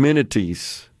various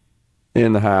amenities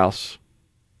in the house.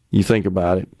 You think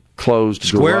about it. Closed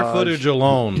Square garage. footage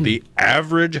alone, the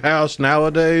average house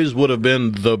nowadays would have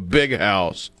been the big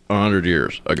house 100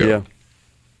 years ago. Yeah,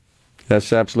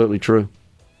 that's absolutely true.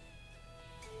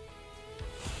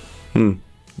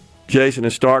 Jason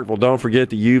in Starkville, don't forget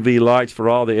the UV lights for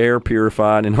all the air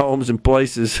purifying in homes and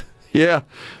places. Yeah,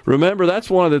 remember, that's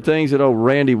one of the things that old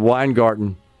Randy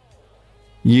Weingarten,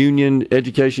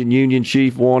 education union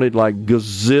chief, wanted like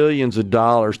gazillions of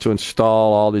dollars to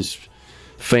install all this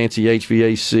fancy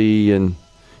HVAC and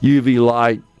UV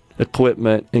light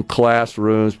equipment in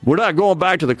classrooms. We're not going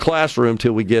back to the classroom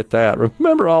till we get that.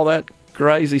 Remember all that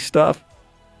crazy stuff?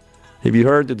 Have you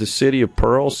heard that the city of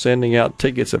Pearl sending out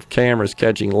tickets of cameras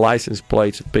catching license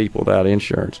plates of people without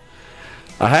insurance?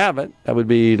 I haven't. That would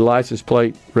be license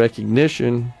plate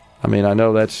recognition. I mean, I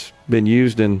know that's been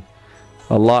used in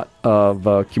a lot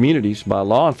of communities by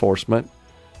law enforcement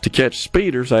to catch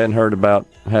speeders. I hadn't heard about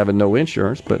having no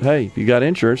insurance, but hey, if you got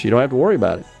insurance, you don't have to worry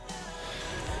about it.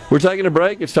 We're taking a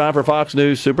break. It's time for Fox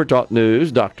News Super Talk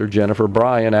News. Dr. Jennifer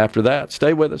Bryan after that.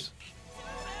 Stay with us.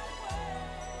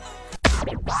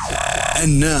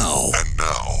 And now,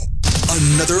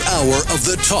 another hour of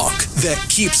the talk that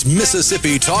keeps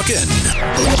Mississippi talking.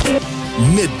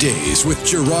 Middays with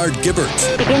Gerard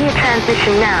Gibert. Begin your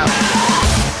transition now.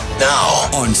 Now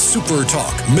on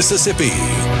SuperTalk Mississippi.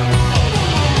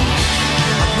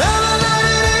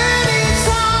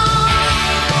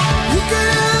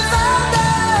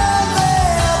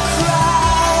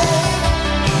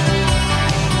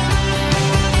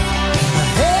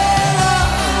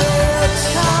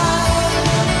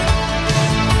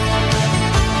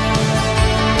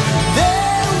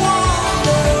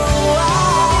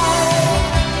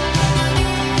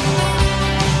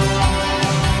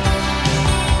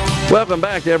 Welcome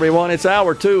back, everyone. It's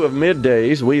hour 2 of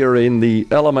Middays. We are in the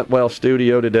Element Wealth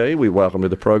studio today. We welcome to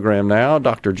the program now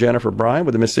Dr. Jennifer Bryan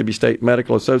with the Mississippi State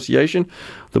Medical Association,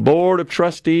 the Board of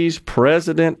Trustees,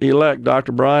 President-elect.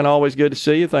 Dr. Bryan, always good to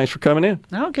see you. Thanks for coming in.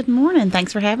 Oh, good morning.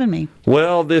 Thanks for having me.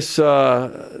 Well, these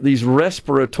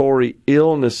respiratory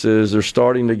illnesses are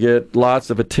starting to get lots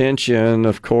of attention.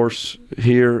 Of course,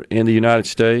 here in the United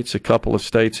States, a couple of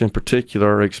states in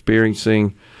particular are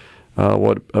experiencing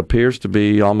what appears to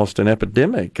be almost an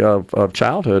epidemic of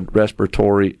childhood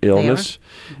respiratory illness.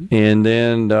 Mm-hmm. And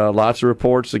then lots of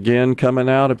reports again coming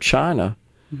out of China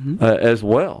as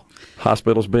well.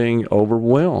 Hospitals being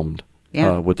overwhelmed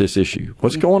with this issue.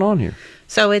 What's going on here?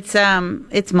 So it's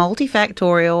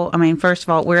multifactorial. I mean, first of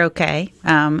all, we're okay.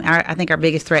 I think our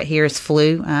biggest threat here is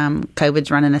flu.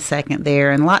 COVID's running a second there,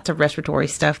 and lots of respiratory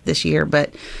stuff this year.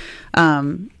 But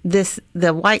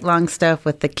the white lung stuff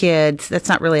with the kids, that's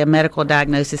not really a medical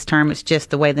diagnosis term. It's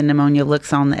just the way the pneumonia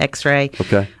looks on the x-ray.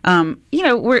 Okay.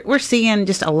 We're seeing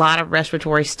just a lot of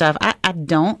respiratory stuff. I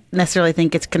don't necessarily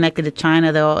think it's connected to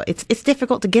China, though. It's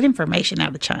difficult to get information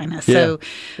out of China. So,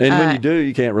 and when you do,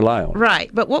 you can't rely on it. Right.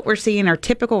 But what we're seeing are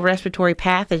typical respiratory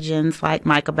pathogens like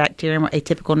mycobacterium,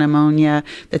 atypical pneumonia,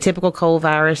 the typical cold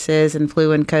viruses and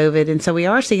flu and COVID. And so we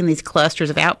are seeing these clusters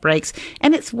of outbreaks.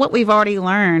 And it's what we've already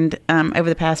learned over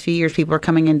the past few years. People are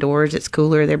coming indoors. It's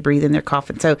cooler. They're breathing. They're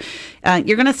coughing. So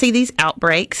you're going to see these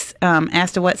outbreaks.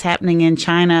 As to what's happening in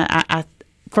China,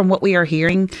 from what we are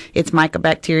hearing, it's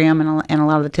mycobacterium and a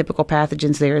lot of the typical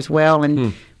pathogens there as well.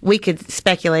 And we could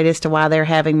speculate as to why they're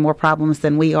having more problems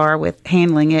than we are with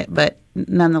handling it. But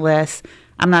nonetheless,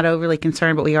 I'm not overly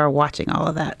concerned, but we are watching all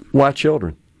of that. Why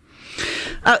children?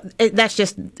 That's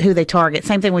just who they target.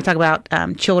 Same thing we talk about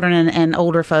children and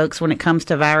older folks when it comes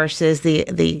to viruses.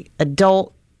 The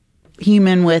adult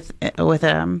human with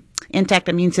intact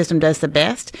immune system does the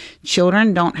best.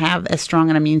 Children don't have as strong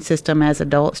an immune system as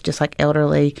adults, just like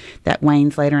elderly. That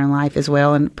wanes later in life as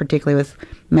well, and particularly with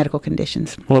medical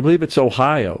conditions. Well, I believe it's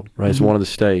Ohio, right? It's one of the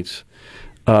states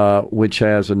which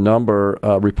has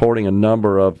reporting a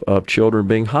number of children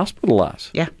being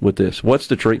hospitalized with this. What's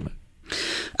the treatment?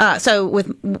 So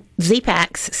with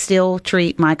Z-Paks still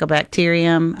treat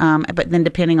mycobacterium, but then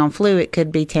depending on flu, it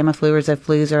could be Tamiflu or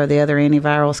Zofluza or the other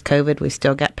antivirals. COVID, we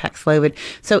still got Paxlovid.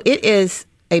 So it is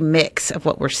a mix of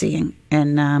what we're seeing.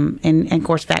 And of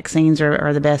course, vaccines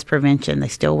are the best prevention. They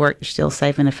still work. They're still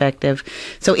safe and effective.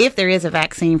 So if there is a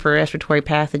vaccine for a respiratory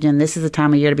pathogen, this is the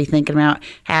time of year to be thinking about,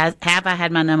 have I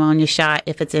had my pneumonia shot,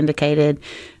 if it's indicated,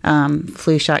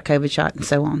 flu shot, COVID shot, and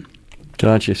so on.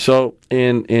 Gotcha. So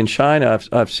in China,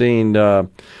 I've seen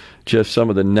just some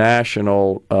of the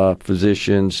national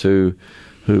physicians who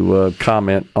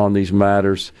comment on these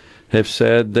matters have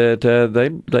said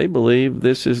that they believe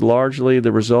this is largely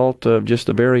the result of just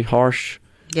the very harsh,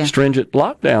 stringent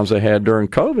lockdowns they had during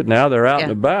COVID. Now they're out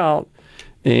and about,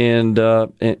 And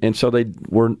so they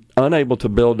were unable to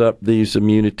build up these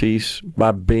immunities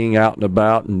by being out and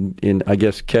about and I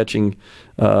guess catching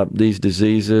these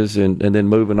diseases and then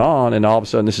moving on. And all of a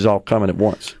sudden, this is all coming at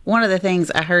once. One of the things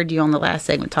I heard you on the last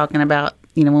segment talking about,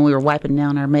 when we were wiping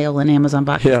down our mail and Amazon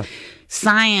boxes. Yeah.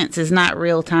 Science is not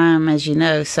real time, as you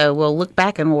know. So we'll look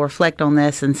back and we'll reflect on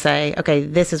this and say, okay,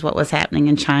 this is what was happening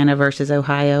in China versus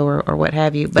Ohio or what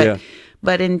have you. But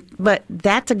But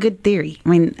that's a good theory. I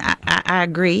mean, I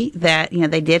agree that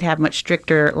they did have much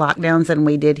stricter lockdowns than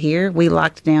we did here. We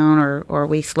locked down or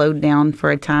we slowed down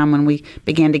for a time when we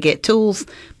began to get tools,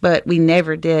 but we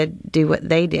never did do what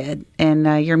they did. And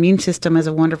your immune system is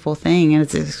a wonderful thing, and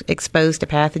it's exposed to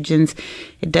pathogens.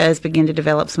 It does begin to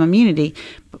develop some immunity.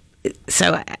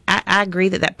 So I agree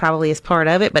that probably is part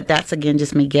of it, but that's, again,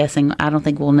 just me guessing. I don't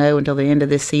think we'll know until the end of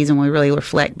this season when we really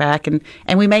reflect back, and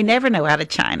we may never know out of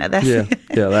China. That's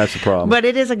that's the problem. But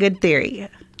it is a good theory.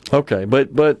 Okay,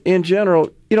 but in general,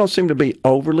 you don't seem to be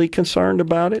overly concerned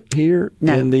about it here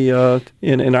in the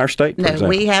in our state. For example.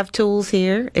 We have tools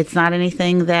here. It's not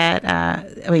anything that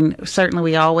certainly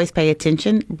we always pay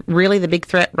attention. Really, the big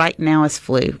threat right now is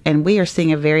flu, and we are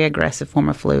seeing a very aggressive form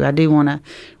of flu. I do want to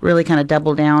really kind of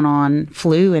double down on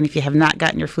flu, and if you have not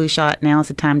gotten your flu shot, now is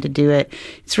the time to do it.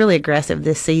 It's really aggressive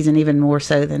this season, even more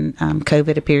so than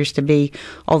COVID appears to be.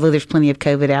 Although there's plenty of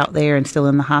COVID out there and still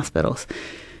in the hospitals.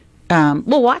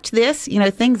 We'll watch this.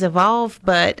 Things evolve,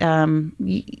 but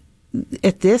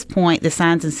at this point, the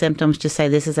signs and symptoms just say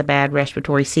this is a bad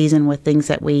respiratory season with things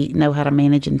that we know how to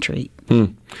manage and treat.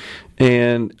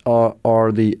 And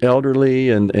are the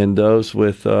elderly and those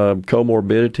with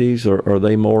comorbidities, are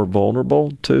they more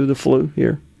vulnerable to the flu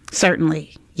here?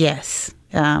 Certainly, yes.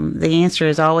 The answer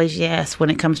is always yes when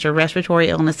it comes to respiratory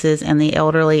illnesses and the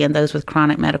elderly and those with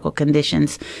chronic medical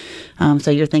conditions.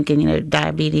 So you're thinking,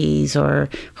 diabetes or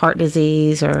heart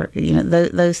disease or,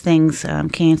 those things,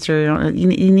 cancer. You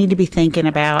need to be thinking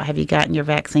about, have you gotten your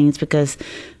vaccines? Because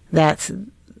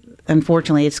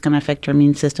unfortunately, it's going to affect your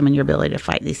immune system and your ability to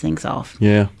fight these things off.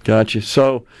 Yeah, gotcha.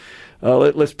 So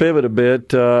let's pivot a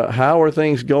bit. How are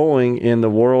things going in the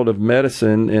world of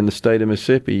medicine in the state of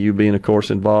Mississippi? You being, of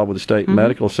course, involved with the State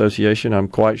Medical Association, I'm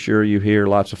quite sure you hear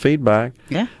lots of feedback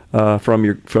from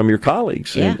your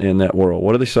colleagues in that world.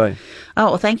 What do they say? Oh,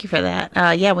 well, thank you for that.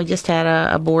 We just had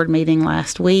a board meeting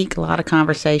last week. A lot of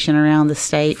conversation around the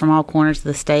state from all corners of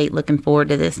the state. Looking forward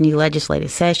to this new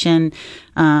legislative session.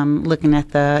 Looking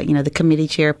at the committee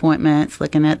chair appointments.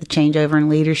 Looking at the changeover in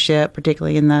leadership,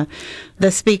 particularly in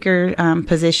the speaker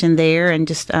position there, and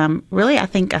just really, I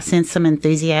think I sense some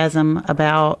enthusiasm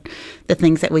about the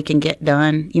things that we can get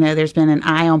done. There's been an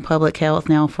eye on public health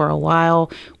now for a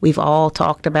while. We've all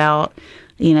talked about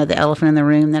the elephant in the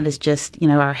room that is just,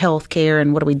 our health care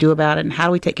and what do we do about it and how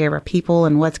do we take care of our people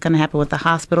and what's going to happen with the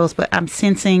hospitals. But I'm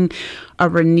sensing a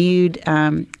renewed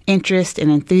interest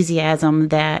and enthusiasm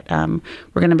that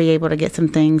we're going to be able to get some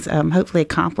things hopefully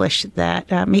accomplished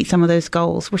that meet some of those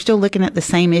goals. We're still looking at the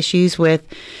same issues with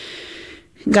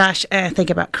I think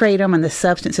about kratom and the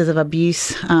substances of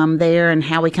abuse there and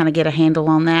how we kind of get a handle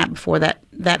on that before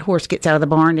that horse gets out of the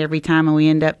barn every time and we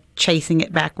end up chasing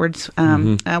it backwards.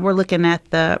 We're looking at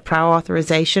the prior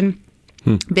authorization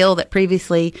bill that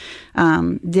previously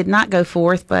did not go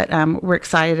forth, but we're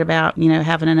excited about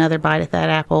having another bite at that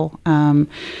apple, and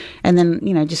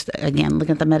then just again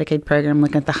looking at the Medicaid program,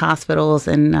 looking at the hospitals,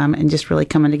 and just really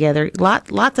coming together.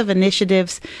 Lots of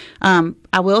initiatives.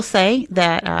 I will say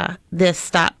that this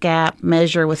stopgap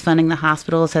measure with funding the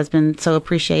hospitals has been so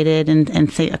appreciated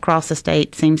and across the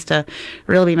state seems to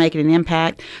really be making an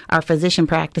impact. Our physician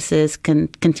practices can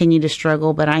continue to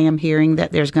struggle, but I am hearing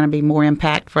that there's going to be more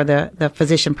impact for the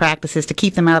physician practices to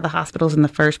keep them out of the hospitals in the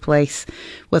first place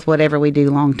with whatever we do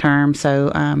long term.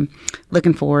 So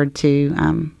looking forward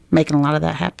to making a lot of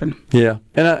that happen. Yeah,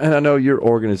 and I know your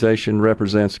organization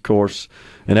represents, of course,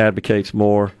 and advocates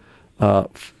more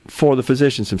for the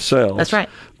physicians themselves. That's right.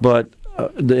 But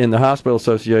in the Hospital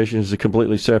Association is a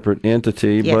completely separate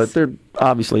entity, yes. But they're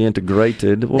obviously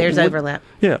integrated. There's overlap.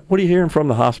 Yeah. What are you hearing from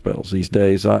the hospitals these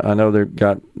days? I know they've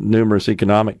got numerous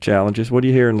economic challenges. What are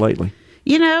you hearing lately?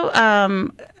 What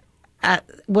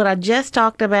I just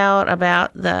talked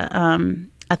about the,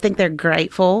 I think they're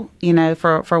grateful,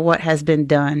 for what has been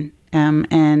done.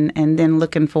 And then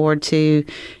looking forward to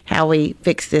how we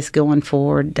fix this going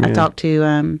forward. Yeah. I talked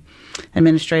to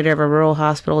administrator of a rural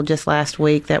hospital just last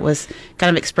week that was kind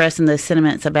of expressing those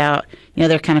sentiments about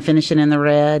they're kind of finishing in the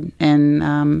red and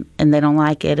they don't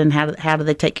like it and how do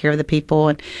they take care of the people.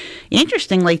 And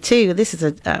interestingly too, this is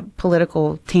a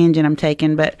political tangent I'm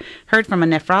taking, but heard from a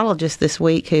nephrologist this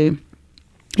week who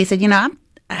he said I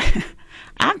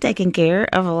I'm taking care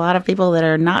of a lot of people that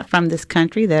are not from this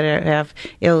country that have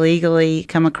illegally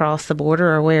come across the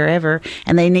border or wherever,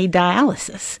 and they need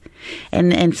dialysis.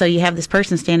 And so you have this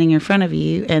person standing in front of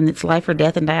you, and it's life or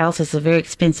death, and dialysis is a very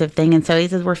expensive thing. And so he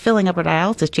says, we're filling up our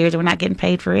dialysis chairs, and we're not getting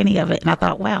paid for any of it. And I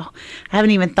thought, wow, I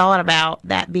haven't even thought about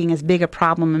that being as big a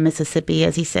problem in Mississippi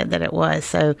as he said that it was.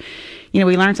 So,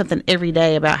 we learn something every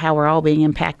day about how we're all being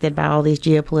impacted by all these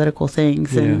geopolitical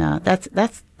things. Yeah. And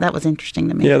that was interesting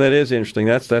to me. Yeah, that is interesting.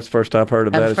 That's the first I've heard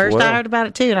of that as well. First I heard about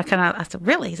it, too. And I said,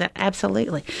 really? Is that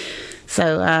absolutely?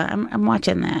 So I'm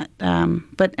watching that.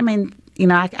 But, I mean,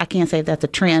 I can't say that's a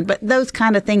trend, but those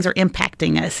kind of things are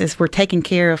impacting us as we're taking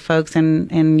care of folks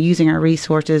and using our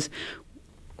resources.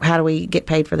 How do we get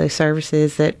paid for those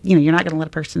services that, you're not going to let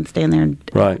a person stand there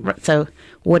and... Right. So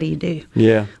what do you do?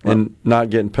 Yeah, and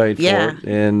not getting paid for it.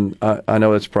 And I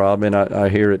know it's a problem, and I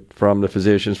hear it from the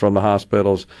physicians, from the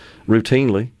hospitals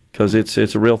routinely, because it's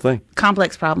a real thing.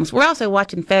 Complex problems. We're also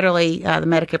watching federally the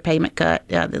Medicare payment cut.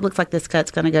 It looks like this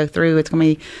cut's going to go through. It's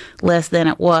going to be less than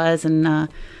it was, and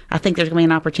I think there's going to be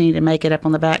an opportunity to make it up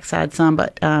on the backside some,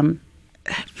 but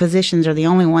physicians are the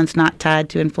only ones not tied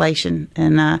to inflation.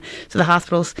 And so the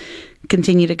hospitals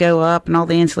continue to go up and all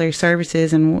the ancillary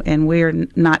services, and we're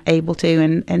not able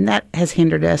to, and that has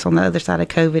hindered us on the other side of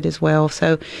COVID as well.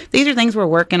 So these are things we're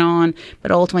working on,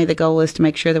 but ultimately the goal is to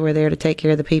make sure that we're there to take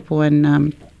care of the people,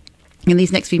 and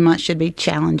these next few months should be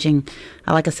challenging.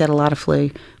 Like I said, a lot of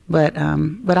flu. But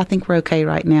I think we're okay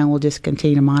right now. We'll just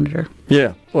continue to monitor.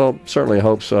 Yeah, well, certainly I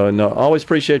hope so. And always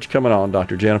appreciate you coming on,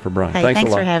 Dr. Jennifer Bryan. Hey, thanks a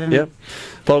lot. for having me. Yep.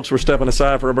 Folks, we're stepping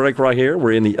aside for a break right here.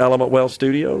 We're in the Element Well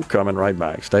studio. Coming right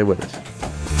back. Stay with us.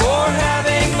 For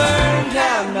having learned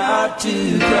how not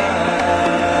to cry.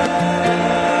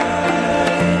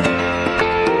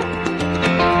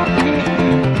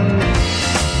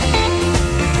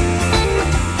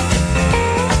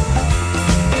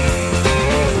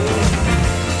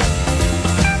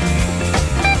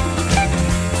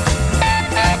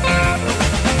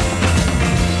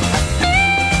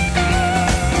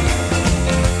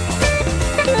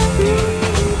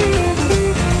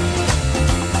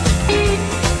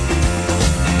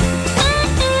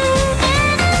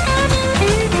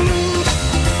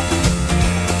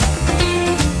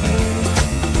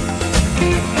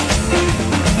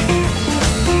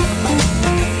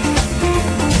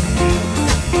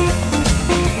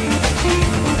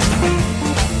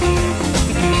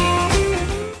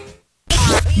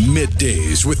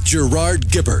 Middays with Gerard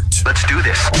Gibert. Let's do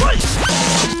this.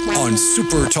 On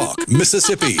SuperTalk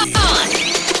Mississippi.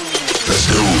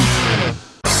 Let's go.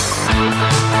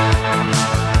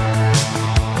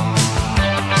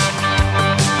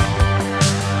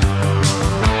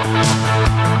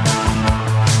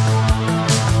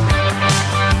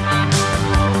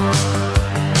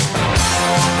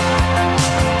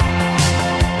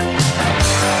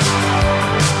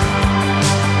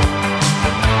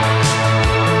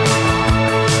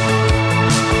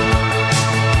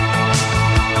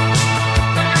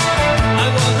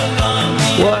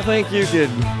 Well, I think you could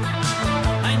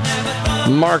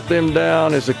mark them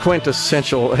down as a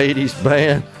quintessential 80s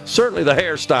band. Certainly the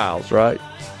hairstyles, right?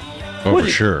 Oh, for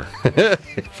sure.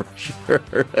 For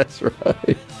sure, that's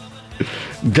right.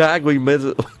 Gag me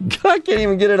with I can't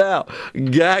even get it out.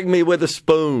 Gag me with a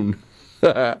spoon.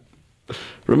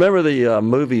 Remember the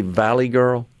movie Valley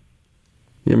Girl?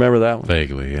 You remember that one?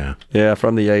 Vaguely, yeah. Yeah,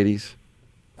 from the 80s.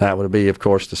 That would be, of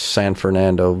course, the San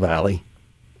Fernando Valley.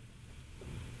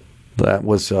 That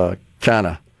was kind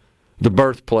of the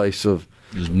birthplace of...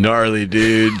 Just gnarly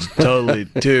dudes, totally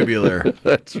tubular.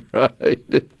 That's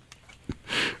right.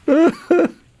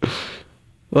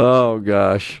 Oh,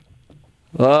 gosh.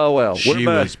 Oh, well. She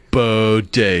was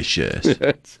bodacious.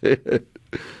 That's it.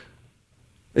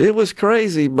 It was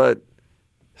crazy, but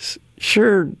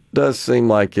sure does seem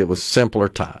like it was simpler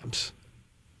times.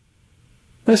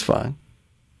 That's fine.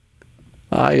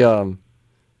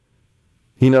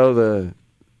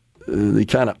 The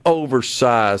kind of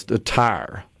oversized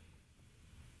attire.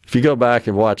 If you go back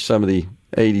and watch some of the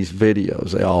 80s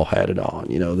videos, they all had it on.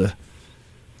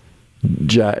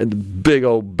 The big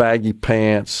old baggy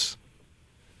pants,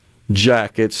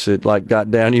 jackets that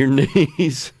got down to your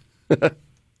knees.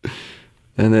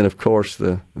 And then, of course,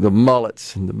 the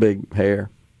mullets and the big hair.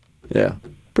 Yeah,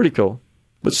 pretty cool.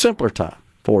 But simpler time,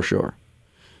 for sure.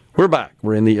 We're back.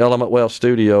 We're in the Element Well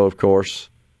studio, of course.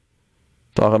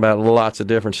 Talking about lots of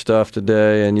different stuff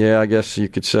today. And, yeah, I guess you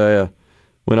could say I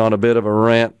went on a bit of a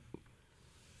rant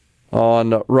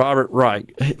on Robert Wright.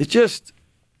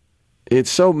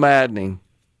 It's so maddening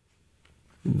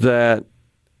that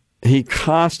he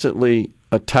constantly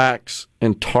attacks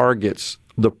and targets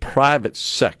the private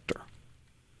sector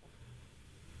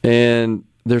And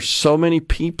there's so many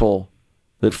people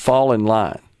that fall in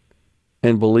line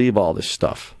and believe all this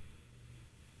stuff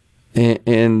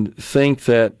and think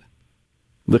that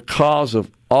the cause of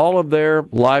all of their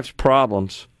life's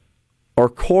problems are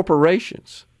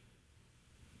corporations.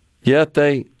 Yet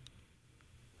they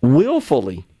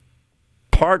willfully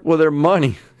part with their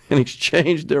money and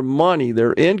exchange their money,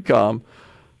 their income,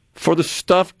 for the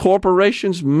stuff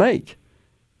corporations make.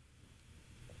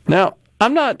 Now,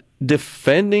 I'm not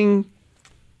defending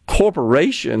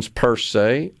corporations per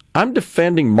se. I'm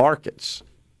defending markets.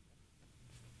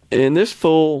 And this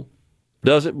fool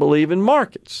doesn't believe in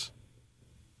markets.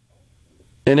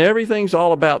 And everything's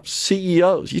all about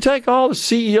CEOs. You take all the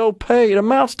CEO pay, it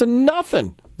amounts to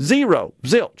nothing. Zero.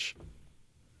 Zilch.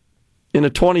 In a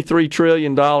 $23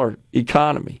 trillion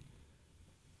economy.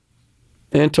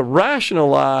 And to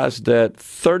rationalize that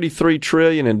 $33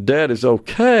 trillion in debt is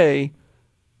okay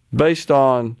based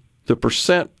on the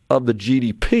percent of the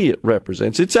GDP it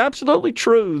represents, it's absolutely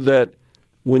true that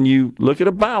when you look at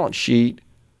a balance sheet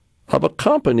of a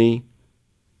company,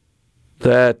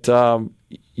 that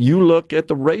you look at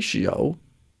the ratio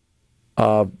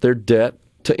of their debt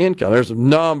to income. There's a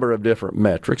number of different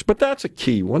metrics, but that's a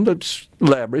key one. That's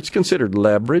leverage. It's considered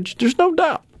leverage. There's no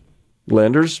doubt.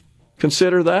 Lenders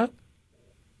consider that.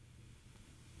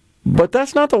 But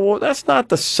that's not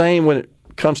the same when it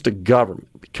comes to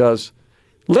government, because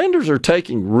lenders are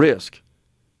taking risk.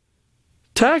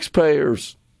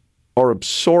 Taxpayers are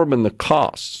absorbing the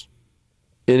costs.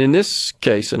 And in this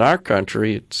case, in our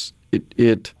country,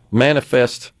 it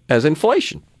manifests as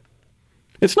inflation.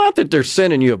 It's not that they're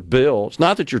sending you a bill. It's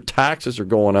not that your taxes are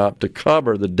going up to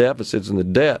cover the deficits and the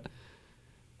debt.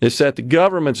 It's that the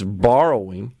government's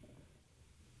borrowing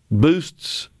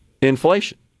boosts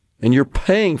inflation, and you're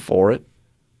paying for it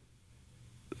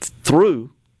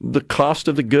through the cost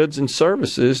of the goods and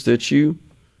services that you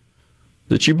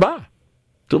buy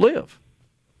to live.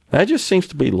 That just seems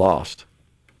to be lost.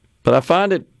 But I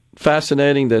find it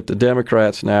fascinating that the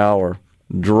Democrats now are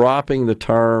dropping the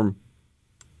term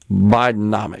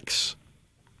Bidenomics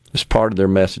as part of their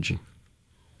messaging.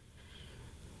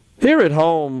 Here at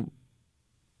home,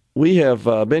 we have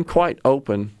been quite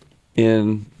open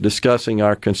in discussing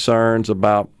our concerns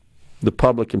about the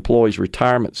public employees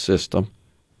retirement system.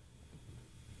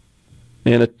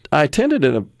 And I attended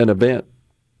an event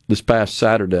this past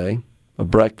Saturday, a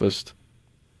breakfast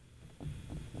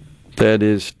that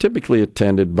is typically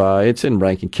attended by, it's in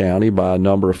Rankin County, by a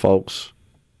number of folks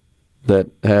that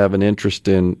have an interest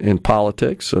in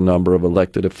politics, a number of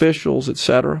elected officials,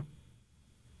 etc.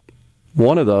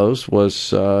 One of those was,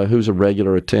 who's a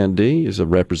regular attendee, is a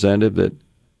representative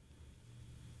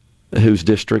whose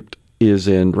district is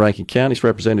in Rankin County. It's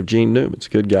Representative Gene Newman. It's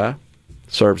a good guy.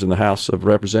 Serves in the House of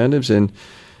Representatives. And,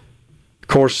 of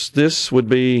course, this would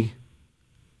be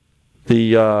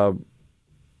the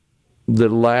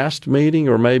last meeting,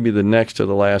 or maybe the next to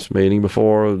the last meeting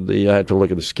before I had to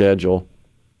look at the schedule.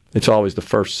 It's always the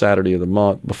first Saturday of the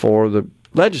month before the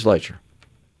legislature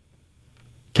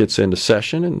gets into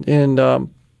session. And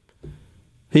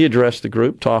he addressed the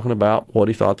group talking about what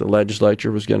he thought the legislature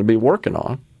was going to be working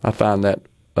on. I found that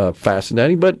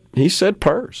fascinating. But he said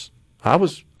PERS. I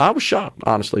was shocked,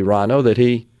 honestly, Rhino, that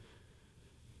he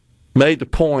made the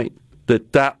point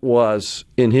that was,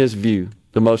 in his view,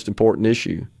 the most important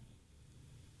issue.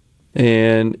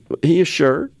 And he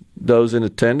assured those in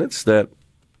attendance that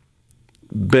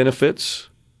benefits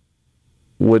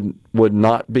would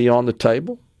not be on the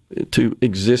table to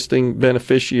existing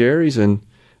beneficiaries. And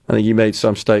I think he made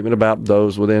some statement about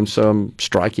those within some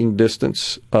striking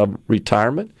distance of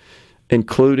retirement,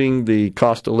 including the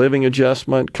cost of living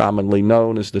adjustment, commonly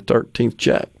known as the 13th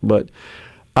check. But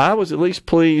I was at least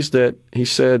pleased that he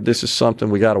said this is something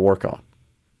we got to work on.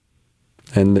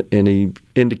 And he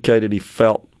indicated he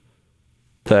felt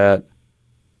that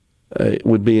it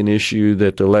would be an issue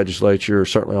that the legislature,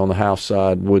 certainly on the House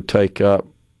side, would take up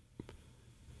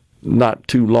not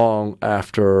too long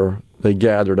after they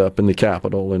gathered up in the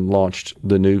Capitol and launched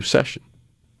the new session.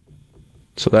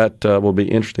 So that will be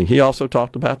interesting. He also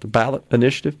talked about the ballot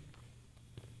initiative.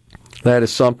 That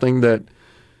is something that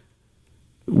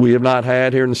we have not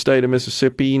had here in the state of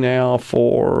Mississippi now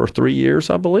for 3 years,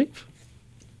 I believe.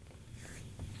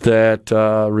 That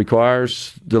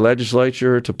requires the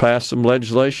legislature to pass some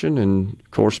legislation and,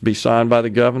 of course, be signed by the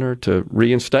governor to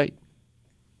reinstate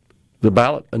the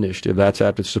ballot initiative. That's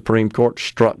after the Supreme Court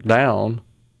struck down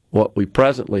what we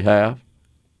presently have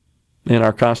in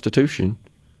our Constitution.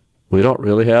 We don't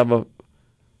really have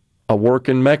a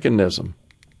working mechanism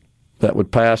that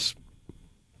would pass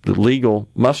the legal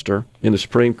muster in the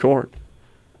Supreme Court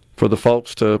for the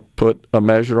folks to put a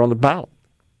measure on the ballot.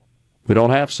 We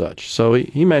don't have such. So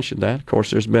he mentioned that. Of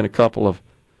course, there's been a couple of,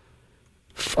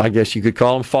 I guess you could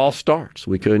call them false starts.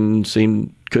 We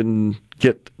couldn't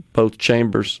get both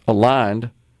chambers aligned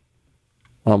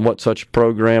on what such a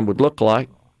program would look like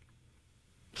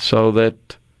so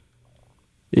that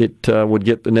it would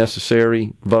get the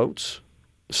necessary votes,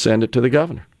 send it to the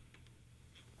governor.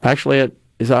 Actually,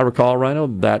 as I recall, Rhino,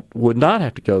 that would not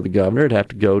have to go to the governor. It'd have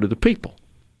to go to the people.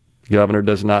 The governor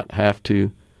does not have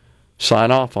to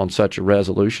sign off on such a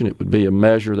resolution. It would be a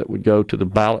measure that would go to the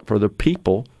ballot for the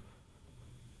people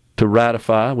to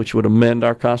ratify, which would amend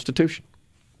our Constitution.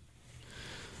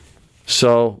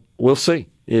 So we'll see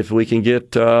if we can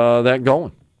get that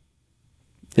going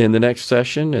in the next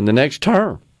session, in the next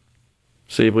term.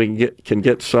 See if we can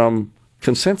get some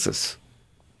consensus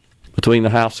between the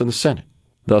House and the Senate.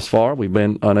 Thus far, we've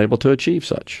been unable to achieve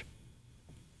such.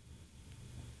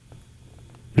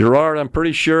 Gerard, I'm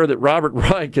pretty sure that Robert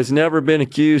Reich has never been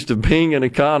accused of being an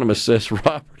economist, says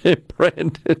Robert and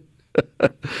Brandon.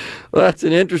 Well, that's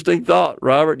an interesting thought,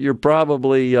 Robert. You're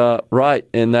probably right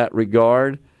in that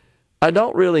regard. I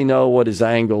don't really know what his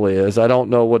angle is. I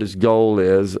don't know what his goal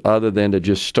is other than to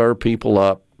just stir people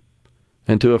up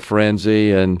into a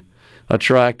frenzy and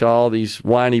attract all these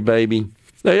whiny baby.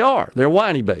 They're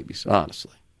whiny babies,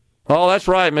 honestly. Oh, that's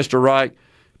right, Mr. Reich.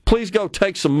 Please go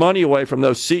take some money away from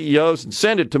those CEOs and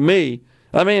send it to me.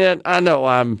 I mean, I know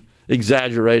I'm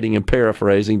exaggerating and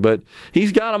paraphrasing, but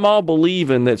he's got them all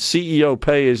believing that CEO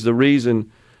pay is the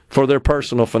reason for their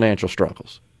personal financial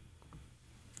struggles.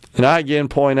 And I again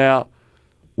point out,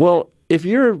 well, if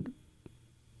your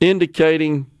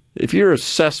assessment,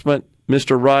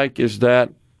 Mr. Reich, is that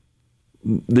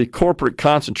the corporate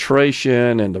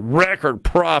concentration and the record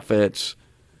profits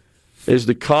is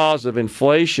the cause of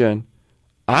inflation,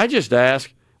 I just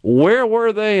ask, where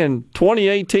were they in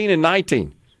 2018 and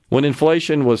 19 when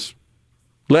inflation was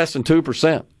less than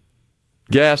 2%?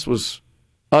 Gas was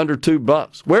under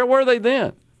 $2. Where were they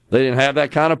then? They didn't have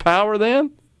that kind of power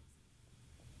then?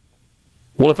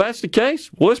 Well, if that's the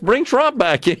case, well, let's bring Trump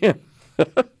back in.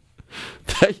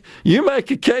 You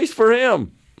make a case for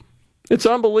him. It's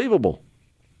unbelievable.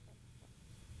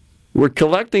 We're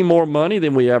collecting more money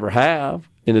than we ever have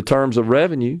in the terms of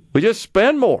revenue. We just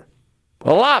spend more.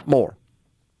 A lot more.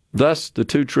 Thus, the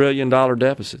 $2 trillion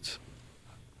deficits.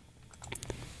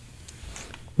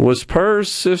 Was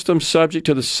PERS system subject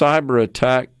to the cyber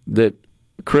attack that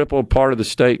crippled part of the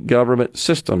state government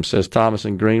system, says Thomas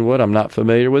in Greenwood? I'm not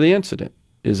familiar with the incident.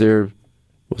 Was there a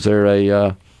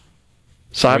cyber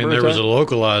attack? There was a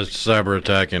localized cyber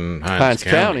attack in Hinds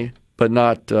County, but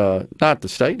not the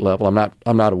state level.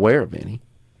 I'm not aware of any.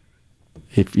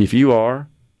 If you are,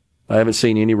 I haven't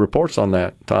seen any reports on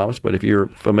that, Thomas, but if you're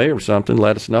familiar with something,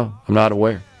 let us know. I'm not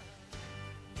aware.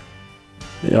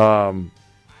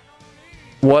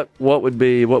 What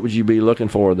would you be looking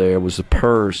for there? Was the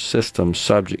PERS system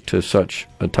subject to such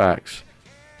attacks?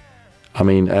 I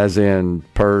mean, as in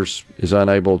PERS is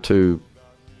unable to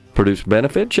produce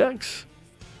benefit checks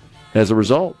as a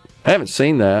result? I haven't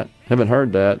seen that, haven't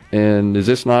heard that. And is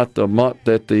this not the month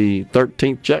that the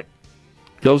 13th check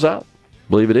goes out? I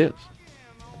believe it is.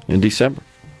 In December.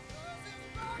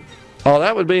 Oh,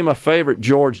 that would be my favorite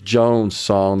George Jones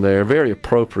song there. Very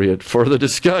appropriate for the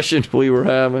discussion we were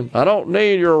having. I don't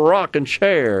need your rocking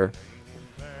chair.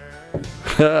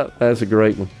 That's a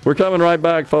great one. We're coming right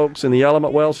back, folks, in the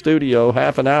Element Well studio.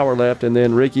 Half an hour left, and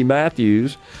then Ricky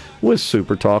Matthews with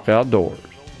Super Talk Outdoors.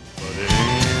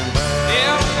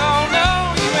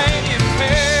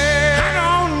 I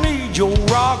don't need your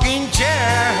rocking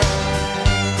chair.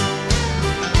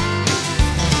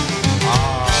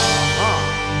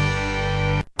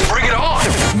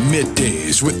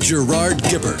 Middays with Gerard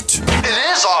Gibert. It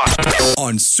is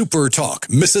on SuperTalk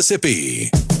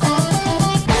Mississippi.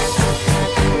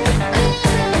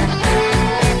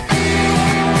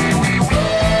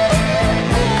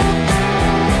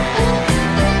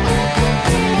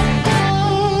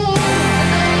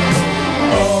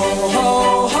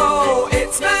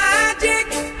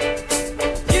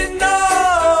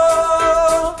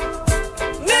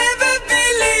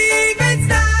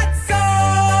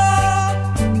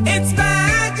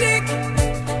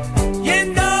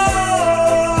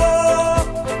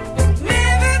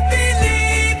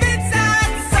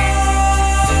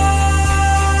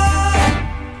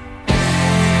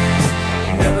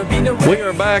 We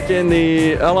are back in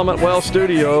the Element Well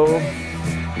studio.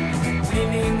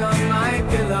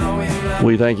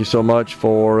 We thank you so much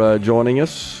for joining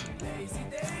us.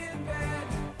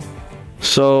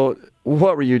 So,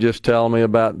 what were you just telling me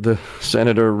about the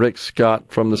Senator Rick Scott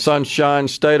from the Sunshine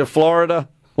State of Florida?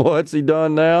 What's he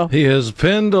done now? He has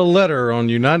penned a letter on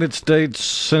United States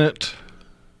Senate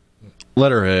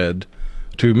letterhead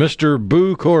to Mr.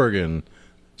 Boo Corrigan,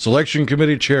 Selection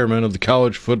Committee Chairman of the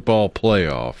College Football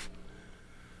Playoff,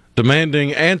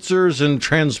 demanding answers and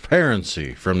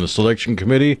transparency from the Selection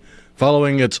Committee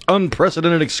following its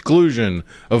unprecedented exclusion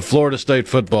of Florida State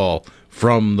football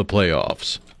from the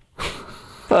playoffs.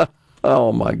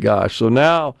 Oh, my gosh. So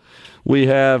now we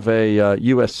have a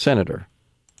U.S. Senator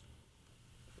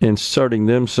inserting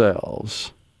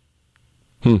themselves.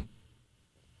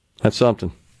 That's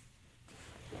something.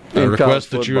 I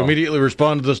request that you immediately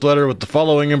respond to this letter with the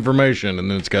following information, and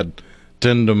then it's got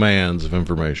 10 demands of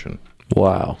information.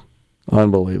 Wow.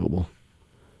 Unbelievable.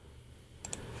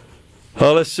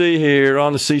 Well, let's see here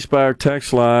on the C-Spire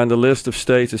text line, the list of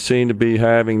states that seem to be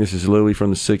having, this is Louis from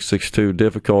the 662,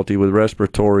 difficulty with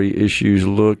respiratory issues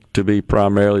look to be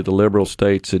primarily the liberal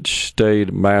states that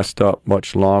stayed masked up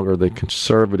much longer than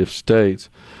conservative states.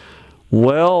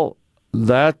 Well,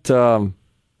 that's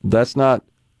not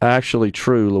actually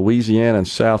true. Louisiana and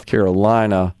South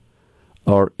Carolina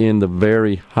are in the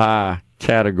very high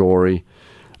category.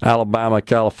 Alabama,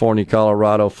 California,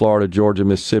 Colorado, Florida, Georgia,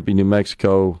 Mississippi, New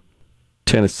Mexico,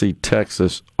 Tennessee,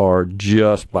 Texas are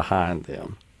just behind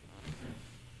them.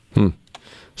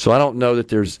 So I don't know that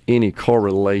there's any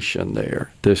correlation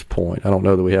there at this point. I don't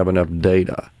know that we have enough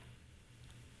data.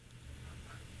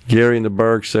 Gary in the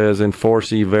Berg says,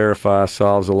 Enforce E-Verify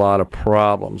solves a lot of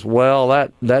problems. Well,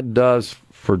 that does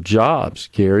for jobs,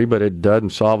 Gary, but it doesn't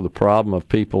solve the problem of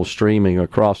people streaming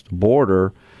across the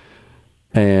border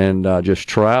and just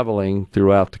traveling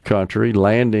throughout the country,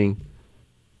 landing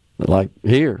like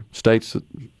here, states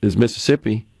is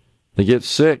Mississippi. They get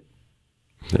sick,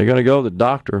 they're going to go to the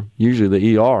doctor, usually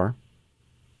the ER,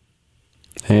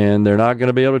 and they're not going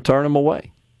to be able to turn them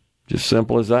away. Just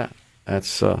simple as that.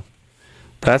 That's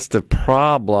the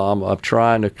problem of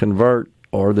trying to convert,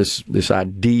 or this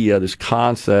idea, this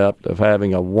concept of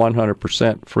having a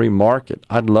 100% free market.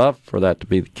 I'd love for that to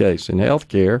be the case in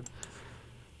healthcare,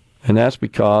 and that's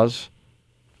because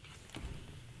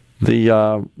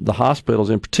the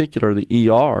hospitals, in particular the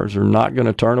ERs, are not going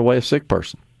to turn away a sick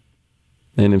person.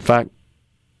 And in fact,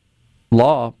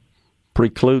 law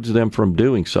precludes them from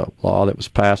doing so. Law that was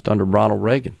passed under Ronald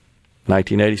Reagan,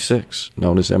 1986,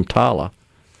 known as EMTALA.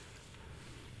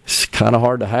 It's kind of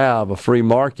hard to have a free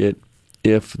market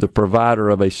if the provider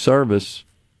of a service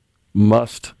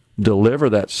must deliver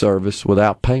that service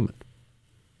without payment,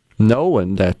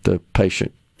 knowing that the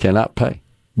patient cannot pay,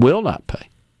 will not pay.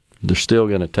 They're still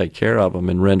going to take care of them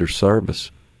and render service.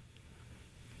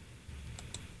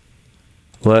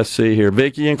 Let's see here.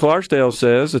 Vicki in Clarksdale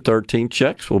says the 13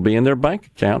 checks will be in their bank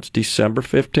accounts December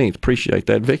 15th. Appreciate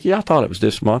that, Vicki. I thought it was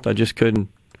this month. I just couldn't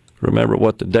remember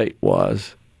what the date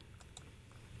was.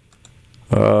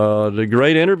 The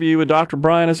great interview with Dr.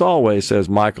 Bryan, as always, says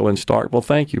Michael in Starkville.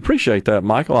 Thank you. Appreciate that,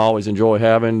 Michael. I always enjoy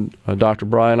having Dr.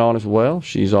 Bryan on as well.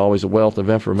 She's always a wealth of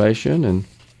information and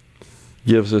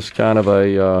gives us kind of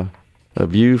a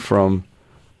view from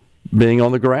being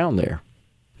on the ground there,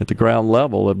 at the ground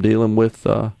level of dealing with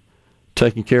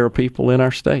taking care of people in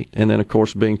our state. And then, of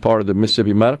course, being part of the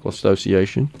Mississippi Medical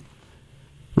Association,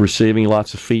 receiving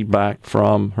lots of feedback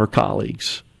from her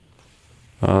colleagues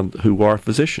who are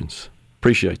physicians.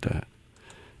 Appreciate that.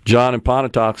 John in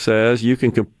Pontotoc says you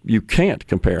can't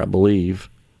compare, I believe,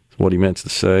 is what he meant to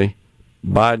say,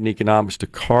 Biden economics to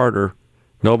Carter.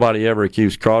 Nobody ever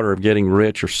accused Carter of getting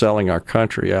rich or selling our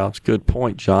country out. It's a good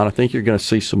point, John. I think you're going to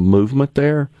see some movement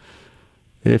there.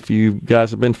 If you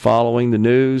guys have been following the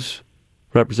news,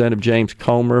 Representative James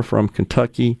Comer from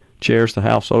Kentucky chairs the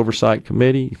House Oversight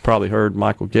Committee. You probably heard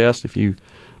Michael Guest, if you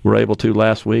were able to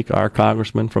last week, our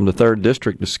congressman from the 3rd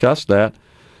District discussed that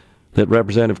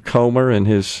Representative Comer and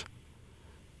his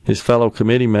fellow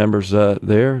committee members I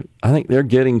think they're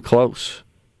getting close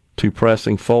to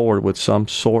pressing forward with some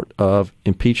sort of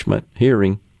impeachment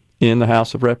hearing in the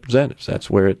House of Representatives. That's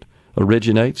where it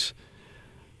originates.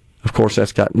 Of course,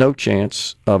 that's got no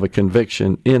chance of a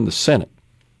conviction in the Senate.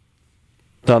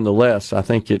 Nonetheless, I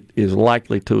think it is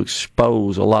likely to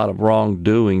expose a lot of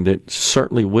wrongdoing that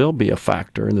certainly will be a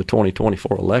factor in the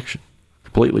 2024 election.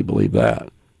 Completely believe that.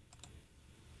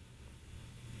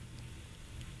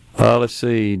 Let's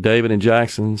see. David and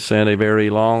Jackson sent a very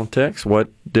long text. What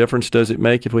difference does it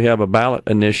make if we have a ballot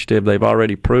initiative? They've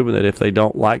already proven that if they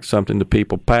don't like something the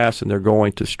people pass and they're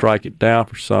going to strike it down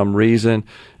for some reason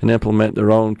and implement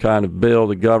their own kind of bill,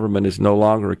 the government is no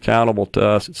longer accountable to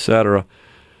us, etc.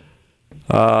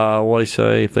 What do you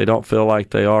say? If they don't feel like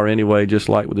they are anyway, just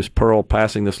like with this Pearl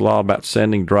passing this law about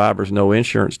sending drivers no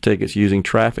insurance tickets using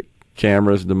traffic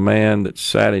cameras. The man that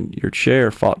sat in your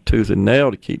chair fought tooth and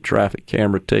nail to keep traffic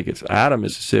camera tickets out of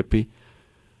Mississippi.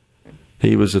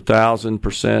 He was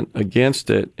 1,000% against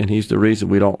it, and he's the reason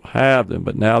we don't have them.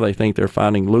 But now they think they're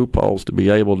finding loopholes to be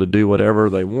able to do whatever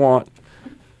they want.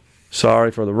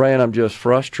 Sorry for the rant, I'm just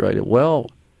frustrated.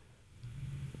 Well,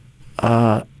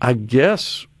 I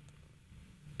guess,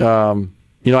 I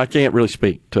can't really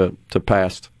speak to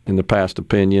past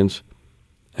opinions,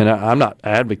 and I'm not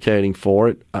advocating for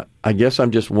it. I guess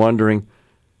I'm just wondering,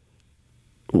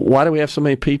 why do we have so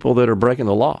many people that are breaking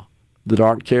the law, that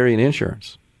aren't carrying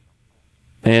insurance?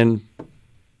 And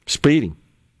speeding.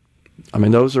 I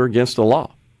mean, those are against the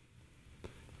law.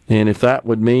 And if that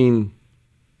would mean,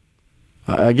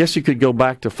 I guess you could go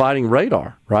back to fighting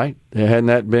radar, right? Hadn't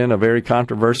that been a very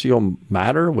controversial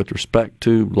matter with respect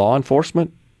to law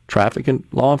enforcement, traffic and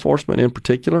law enforcement in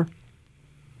particular?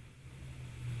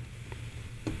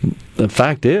 The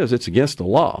fact is, it's against the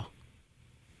law.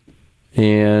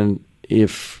 And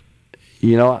if,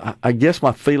 I guess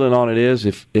my feeling on it is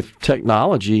if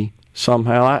technology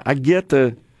somehow, I get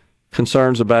the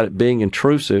concerns about it being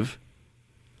intrusive,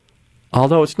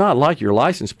 although it's not like your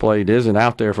license plate isn't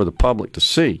out there for the public to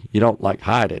see. You don't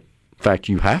hide it. In fact,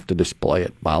 you have to display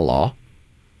it by law.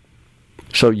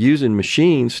 So using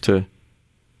machines to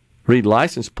read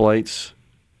license plates,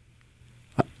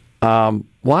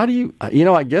 why do you,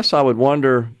 I guess I would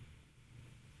wonder,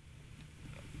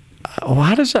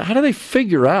 how do they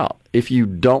figure out if you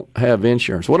don't have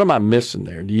insurance? What am I missing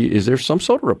there? Is there some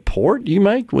sort of report you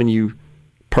make when you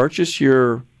purchase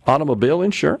your automobile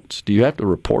insurance? Do you have to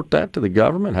report that to the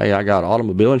government? Hey, I got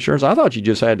automobile insurance. I thought you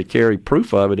just had to carry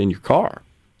proof of it in your car.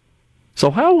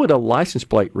 So how would a license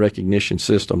plate recognition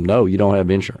system know you don't have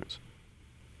insurance?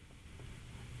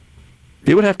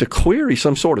 It would have to query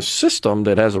some sort of system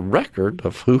that has a record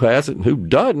of who has it and who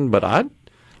doesn't, but I'm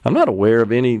not aware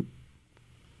of any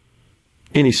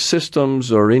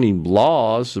systems or any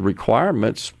laws,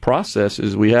 requirements,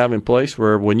 processes we have in place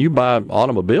where when you buy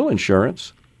automobile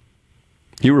insurance,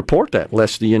 you report that,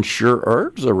 unless the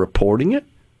insurers are reporting it.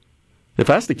 If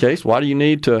that's the case, why do you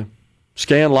need to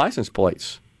scan license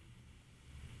plates?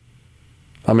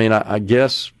 I mean, I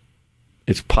guess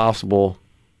it's possible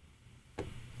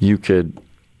you could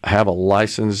have a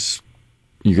license,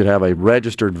 you could have a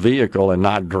registered vehicle and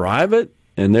not drive it,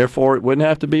 and therefore it wouldn't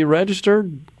have to be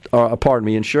registered,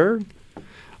 insured.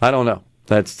 I don't know.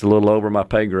 That's a little over my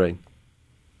pay grade.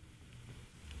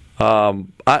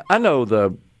 I know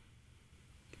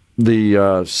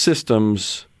the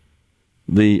systems,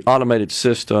 the automated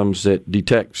systems that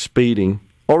detect speeding,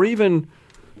 or even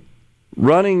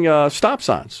running stop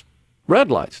signs,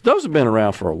 red lights. Those have been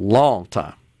around for a long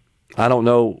time. I don't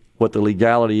know what the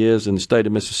legality is in the state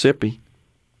of Mississippi,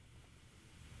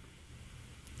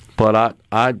 but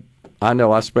I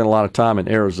know I spent a lot of time in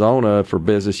Arizona for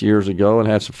business years ago and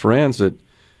had some friends that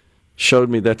showed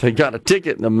me that they got a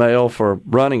ticket in the mail for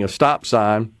running a stop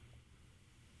sign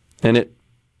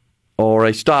or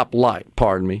a stop light,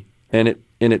 pardon me, and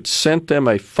it sent them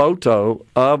a photo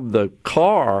of the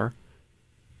car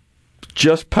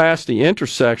just past the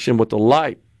intersection with the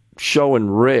light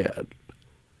showing red.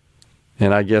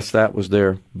 And I guess that was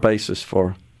their basis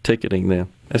for ticketing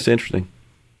them. That's interesting.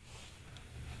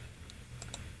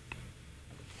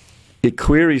 It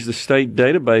queries the state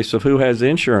database of who has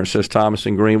insurance, says Thomas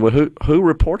in Greenwood. Who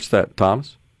reports that,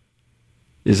 Thomas?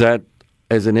 Is that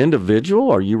as an individual?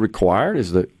 Are you required,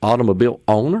 as the automobile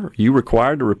owner, are you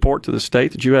required to report to the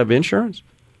state that you have insurance?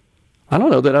 I don't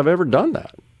know that I've ever done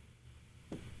that.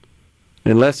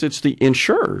 Unless it's the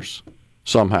insurers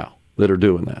somehow that are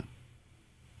doing that.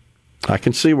 I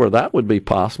can see where that would be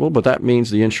possible, but that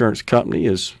means the insurance company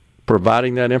is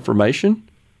providing that information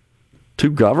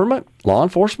to government, law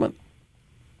enforcement.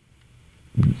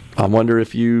 I wonder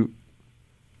if you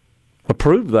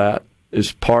approve that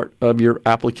as part of your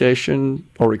application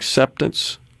or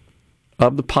acceptance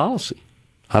of the policy.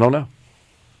 I don't know.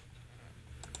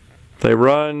 They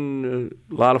run,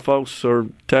 a lot of folks are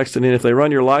texting in, if they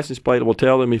run your license plate, it will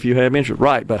tell them if you have insurance.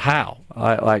 Right, but how?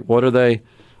 What are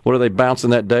they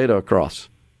bouncing that data across?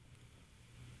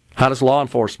 How does law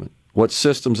enforcement, what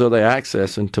systems are they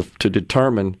accessing to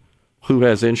determine who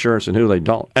has insurance and who they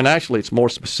don't? And actually, it's more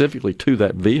specifically to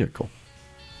that vehicle.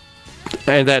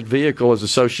 And that vehicle is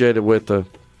associated with the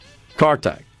car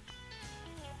tag.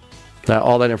 Now,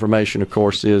 all that information, of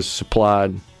course, is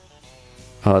supplied,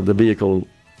 the vehicle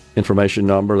information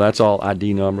number, that's all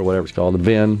ID number, whatever it's called. The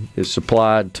VIN is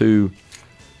supplied to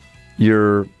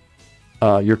your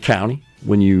county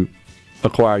when you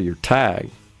acquire your tag.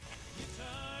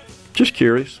 Just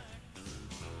curious.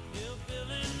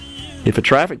 If a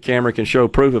traffic camera can show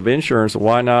proof of insurance,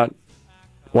 why not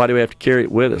Why do we have to carry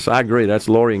it with us? I agree. That's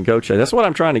Lori and Goche. That's what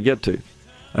I'm trying to get to.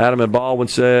 Adam and Baldwin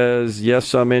says, yes,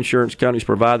 some insurance companies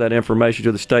provide that information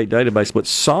to the state database, but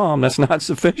some, that's not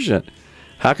sufficient.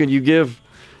 How can you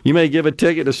may give a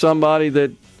ticket to somebody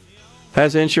that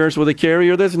has insurance with a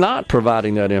carrier that's not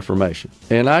providing that information.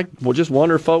 And I will just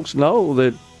wonder if folks know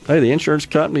that, hey, the insurance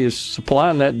company is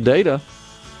supplying that data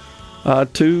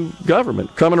to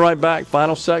government. Coming right back,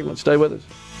 final segment. Stay with us.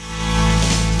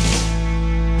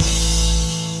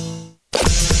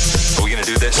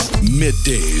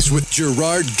 Middays with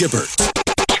Gerard Gibert.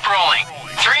 Keep rolling.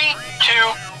 3, 2,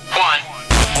 1.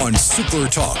 On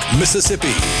SuperTalk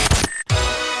Mississippi.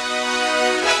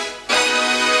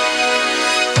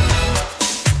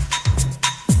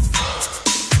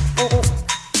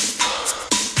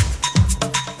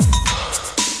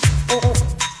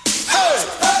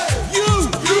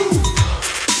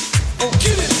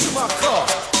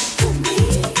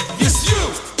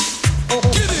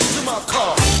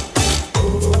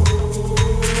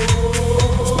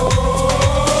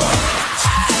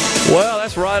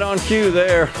 Right on cue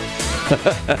there.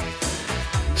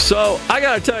 So I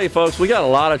got to tell you, folks, we got a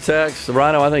lot of texts.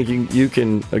 Rhino, I think you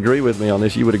can agree with me on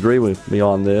this. You would agree with me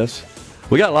on this.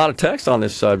 We got a lot of text on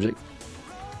this subject,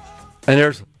 and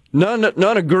there's none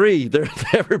agree.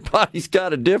 Everybody's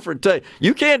got a different take.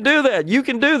 You can't do that. You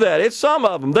can do that. It's some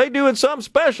of them. They doing something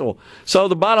special. So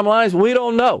the bottom line is we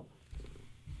don't know.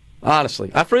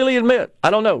 Honestly, I freely admit I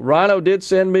don't know. Rhino did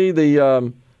send me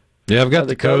the. Yeah, I've got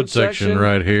the code section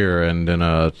right here, and in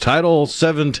Title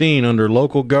 17 under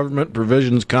Local Government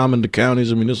Provisions Common to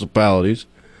Counties and Municipalities,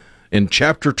 in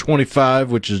Chapter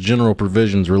 25, which is General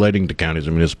Provisions Relating to Counties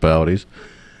and Municipalities,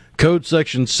 Code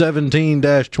Section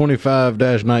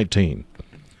 17-25-19,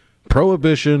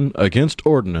 Prohibition against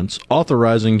ordinance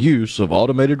authorizing use of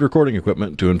automated recording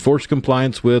equipment to enforce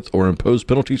compliance with or impose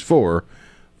penalties for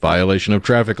violation of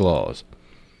traffic laws.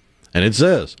 And it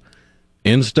says,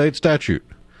 in state statute,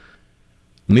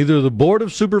 neither the Board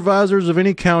of Supervisors of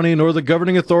any county nor the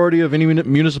governing authority of any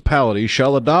municipality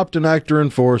shall adopt, enact, or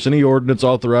enforce any ordinance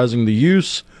authorizing the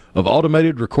use of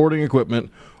automated recording equipment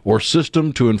or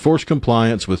system to enforce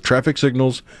compliance with traffic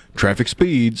signals, traffic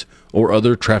speeds, or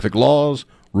other traffic laws,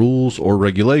 rules, or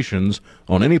regulations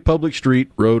on any public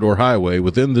street, road, or highway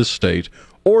within this state,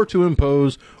 or to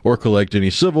impose or collect any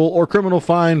civil or criminal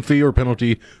fine, fee, or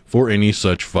penalty for any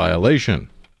such violation.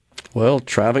 Well,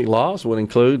 traffic laws would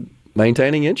include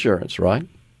maintaining insurance, right?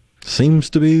 Seems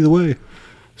to be the way.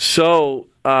 So,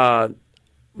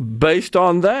 based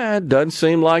on that, doesn't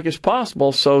seem like it's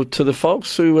possible. So, to the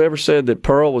folks who ever said that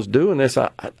Pearl was doing this,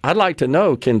 I'd like to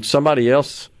know, can somebody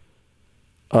else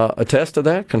attest to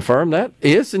that, confirm that?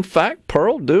 Is, in fact,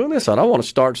 Pearl doing this? I don't want to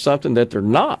start something that they're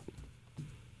not.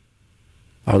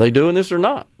 Are they doing this or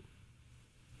not?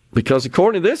 Because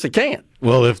according to this, it can't.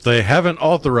 Well, if they haven't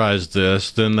authorized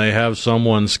this, then they have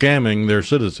someone scamming their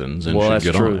citizens and should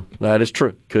get on it. That is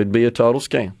true. Could be a total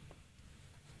scam.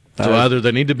 So either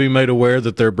they need to be made aware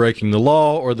that they're breaking the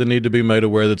law, or they need to be made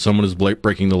aware that someone is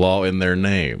breaking the law in their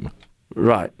name.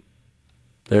 Right.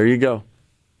 There you go.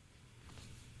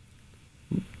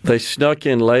 They snuck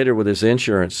in later with this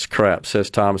insurance crap, says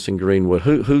Thomas in Greenwood.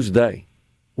 Who's they?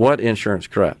 What insurance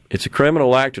crap? It's a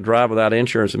criminal act to drive without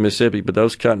insurance in Mississippi, but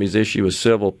those companies issue a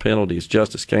civil penalty. It's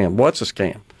just a scam. What's a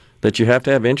scam? That you have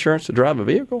to have insurance to drive a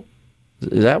vehicle?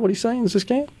 Is that what he's saying? Is a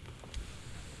scam?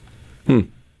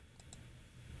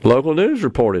 Local news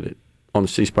reported it on the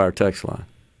C Spire text line.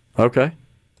 Okay.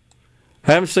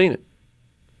 Haven't seen it.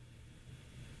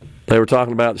 They were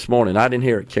talking about it this morning. I didn't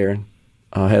hear it, Karen.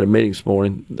 I had a meeting this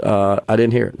morning. I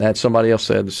didn't hear it. That somebody else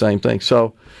said the same thing.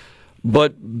 So,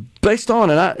 but based on,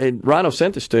 and Rhino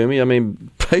sent this to me, I mean,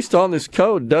 based on this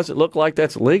code, it doesn't look like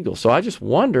that's legal. So I just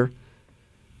wonder,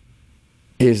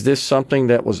 is this something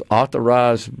that was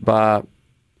authorized by,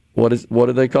 what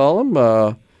do they call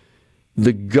them?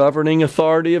 The governing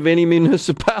authority of any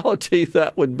municipality?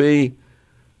 That would be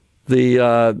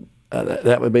the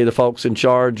folks in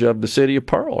charge of the city of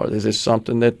Pearl. Or is this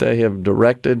something that they have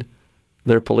directed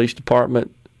their police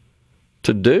department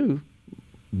to do,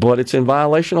 but it's in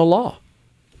violation of law?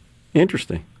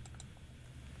 Interesting.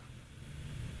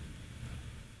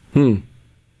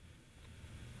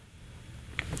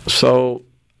 So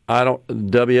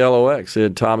WLOX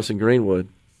said, Thomas and Greenwood,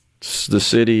 the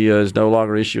city is no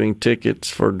longer issuing tickets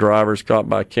for drivers caught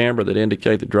by camera that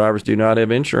indicate that drivers do not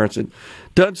have insurance. It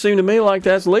doesn't seem to me like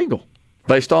that's legal,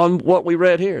 based on what we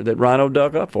read here that Rhino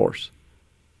dug up for us.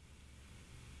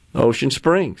 Ocean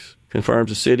Springs confirms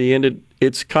the city ended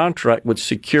its contract with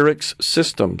Securix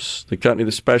Systems, the company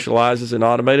that specializes in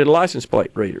automated license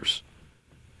plate readers.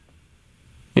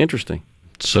 Interesting.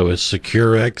 So is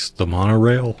SecureX the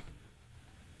monorail?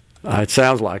 It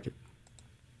sounds like it.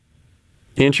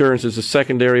 Insurance is a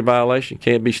secondary violation.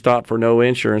 Can't be stopped for no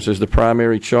insurance is the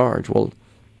primary charge. Well,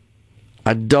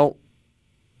 I don't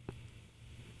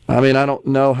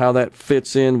know how that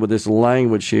fits in with this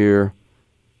language here.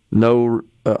 No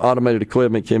automated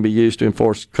equipment can be used to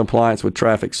enforce compliance with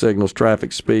traffic signals,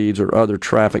 traffic speeds, or other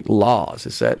traffic laws.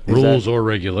 Is that rules or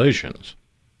regulations?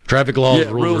 Traffic laws,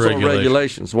 rules or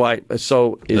regulations. Right.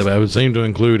 So that would seem to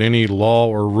include any law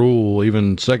or rule,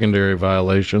 even secondary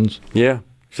violations. Yeah,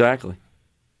 exactly.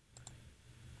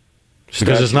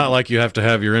 Because it's not like you have to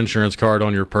have your insurance card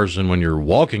on your person when you're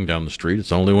walking down the street.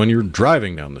 It's only when you're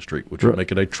driving down the street, which would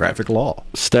make it a traffic law.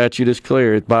 Statute is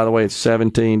clear. By the way, it's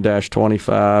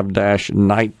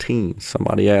 17-25-19.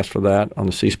 Somebody asked for that on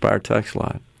the C Spire text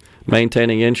line.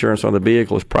 Maintaining insurance on the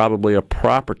vehicle is probably a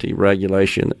property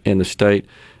regulation in the state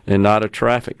and not a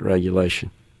traffic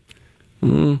regulation.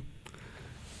 Do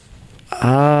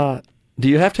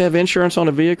you have to have insurance on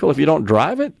a vehicle if you don't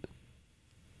drive it?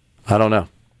 I don't know.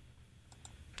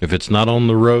 If it's not on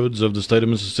the roads of the state of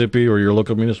Mississippi or your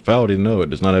local municipality, no, it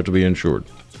does not have to be insured.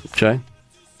 Okay.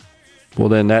 Well,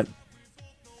 then that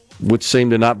would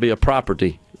seem to not be a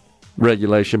property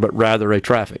regulation, but rather a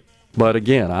traffic. But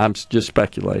again, I'm just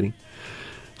speculating.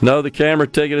 No, the camera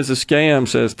ticket is a scam,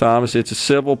 says Thomas. It's a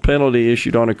civil penalty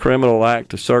issued on a criminal act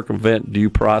to circumvent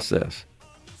due process.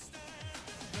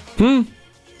 You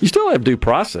still have due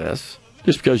process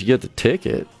just because you get the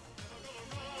ticket.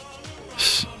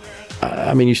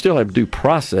 I mean, you still have due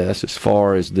process as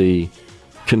far as the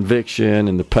conviction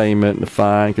and the payment and the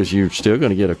fine, because you're still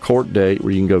going to get a court date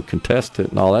where you can go contest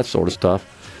it and all that sort of stuff.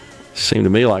 Seemed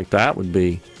to me like that would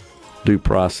be due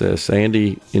process.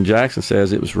 Andy in Jackson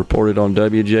says it was reported on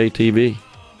WJTV.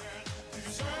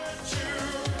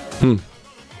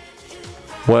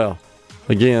 Well,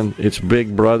 again, it's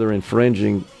Big Brother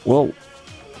infringing. Well,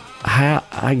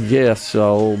 I guess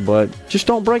so, but just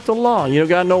don't break the law. You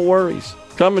got no worries.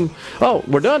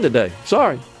 We're done today.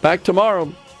 Sorry. Back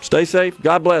tomorrow. Stay safe.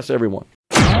 God bless everyone.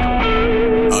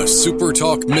 A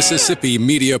SuperTalk Mississippi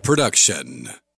Media production.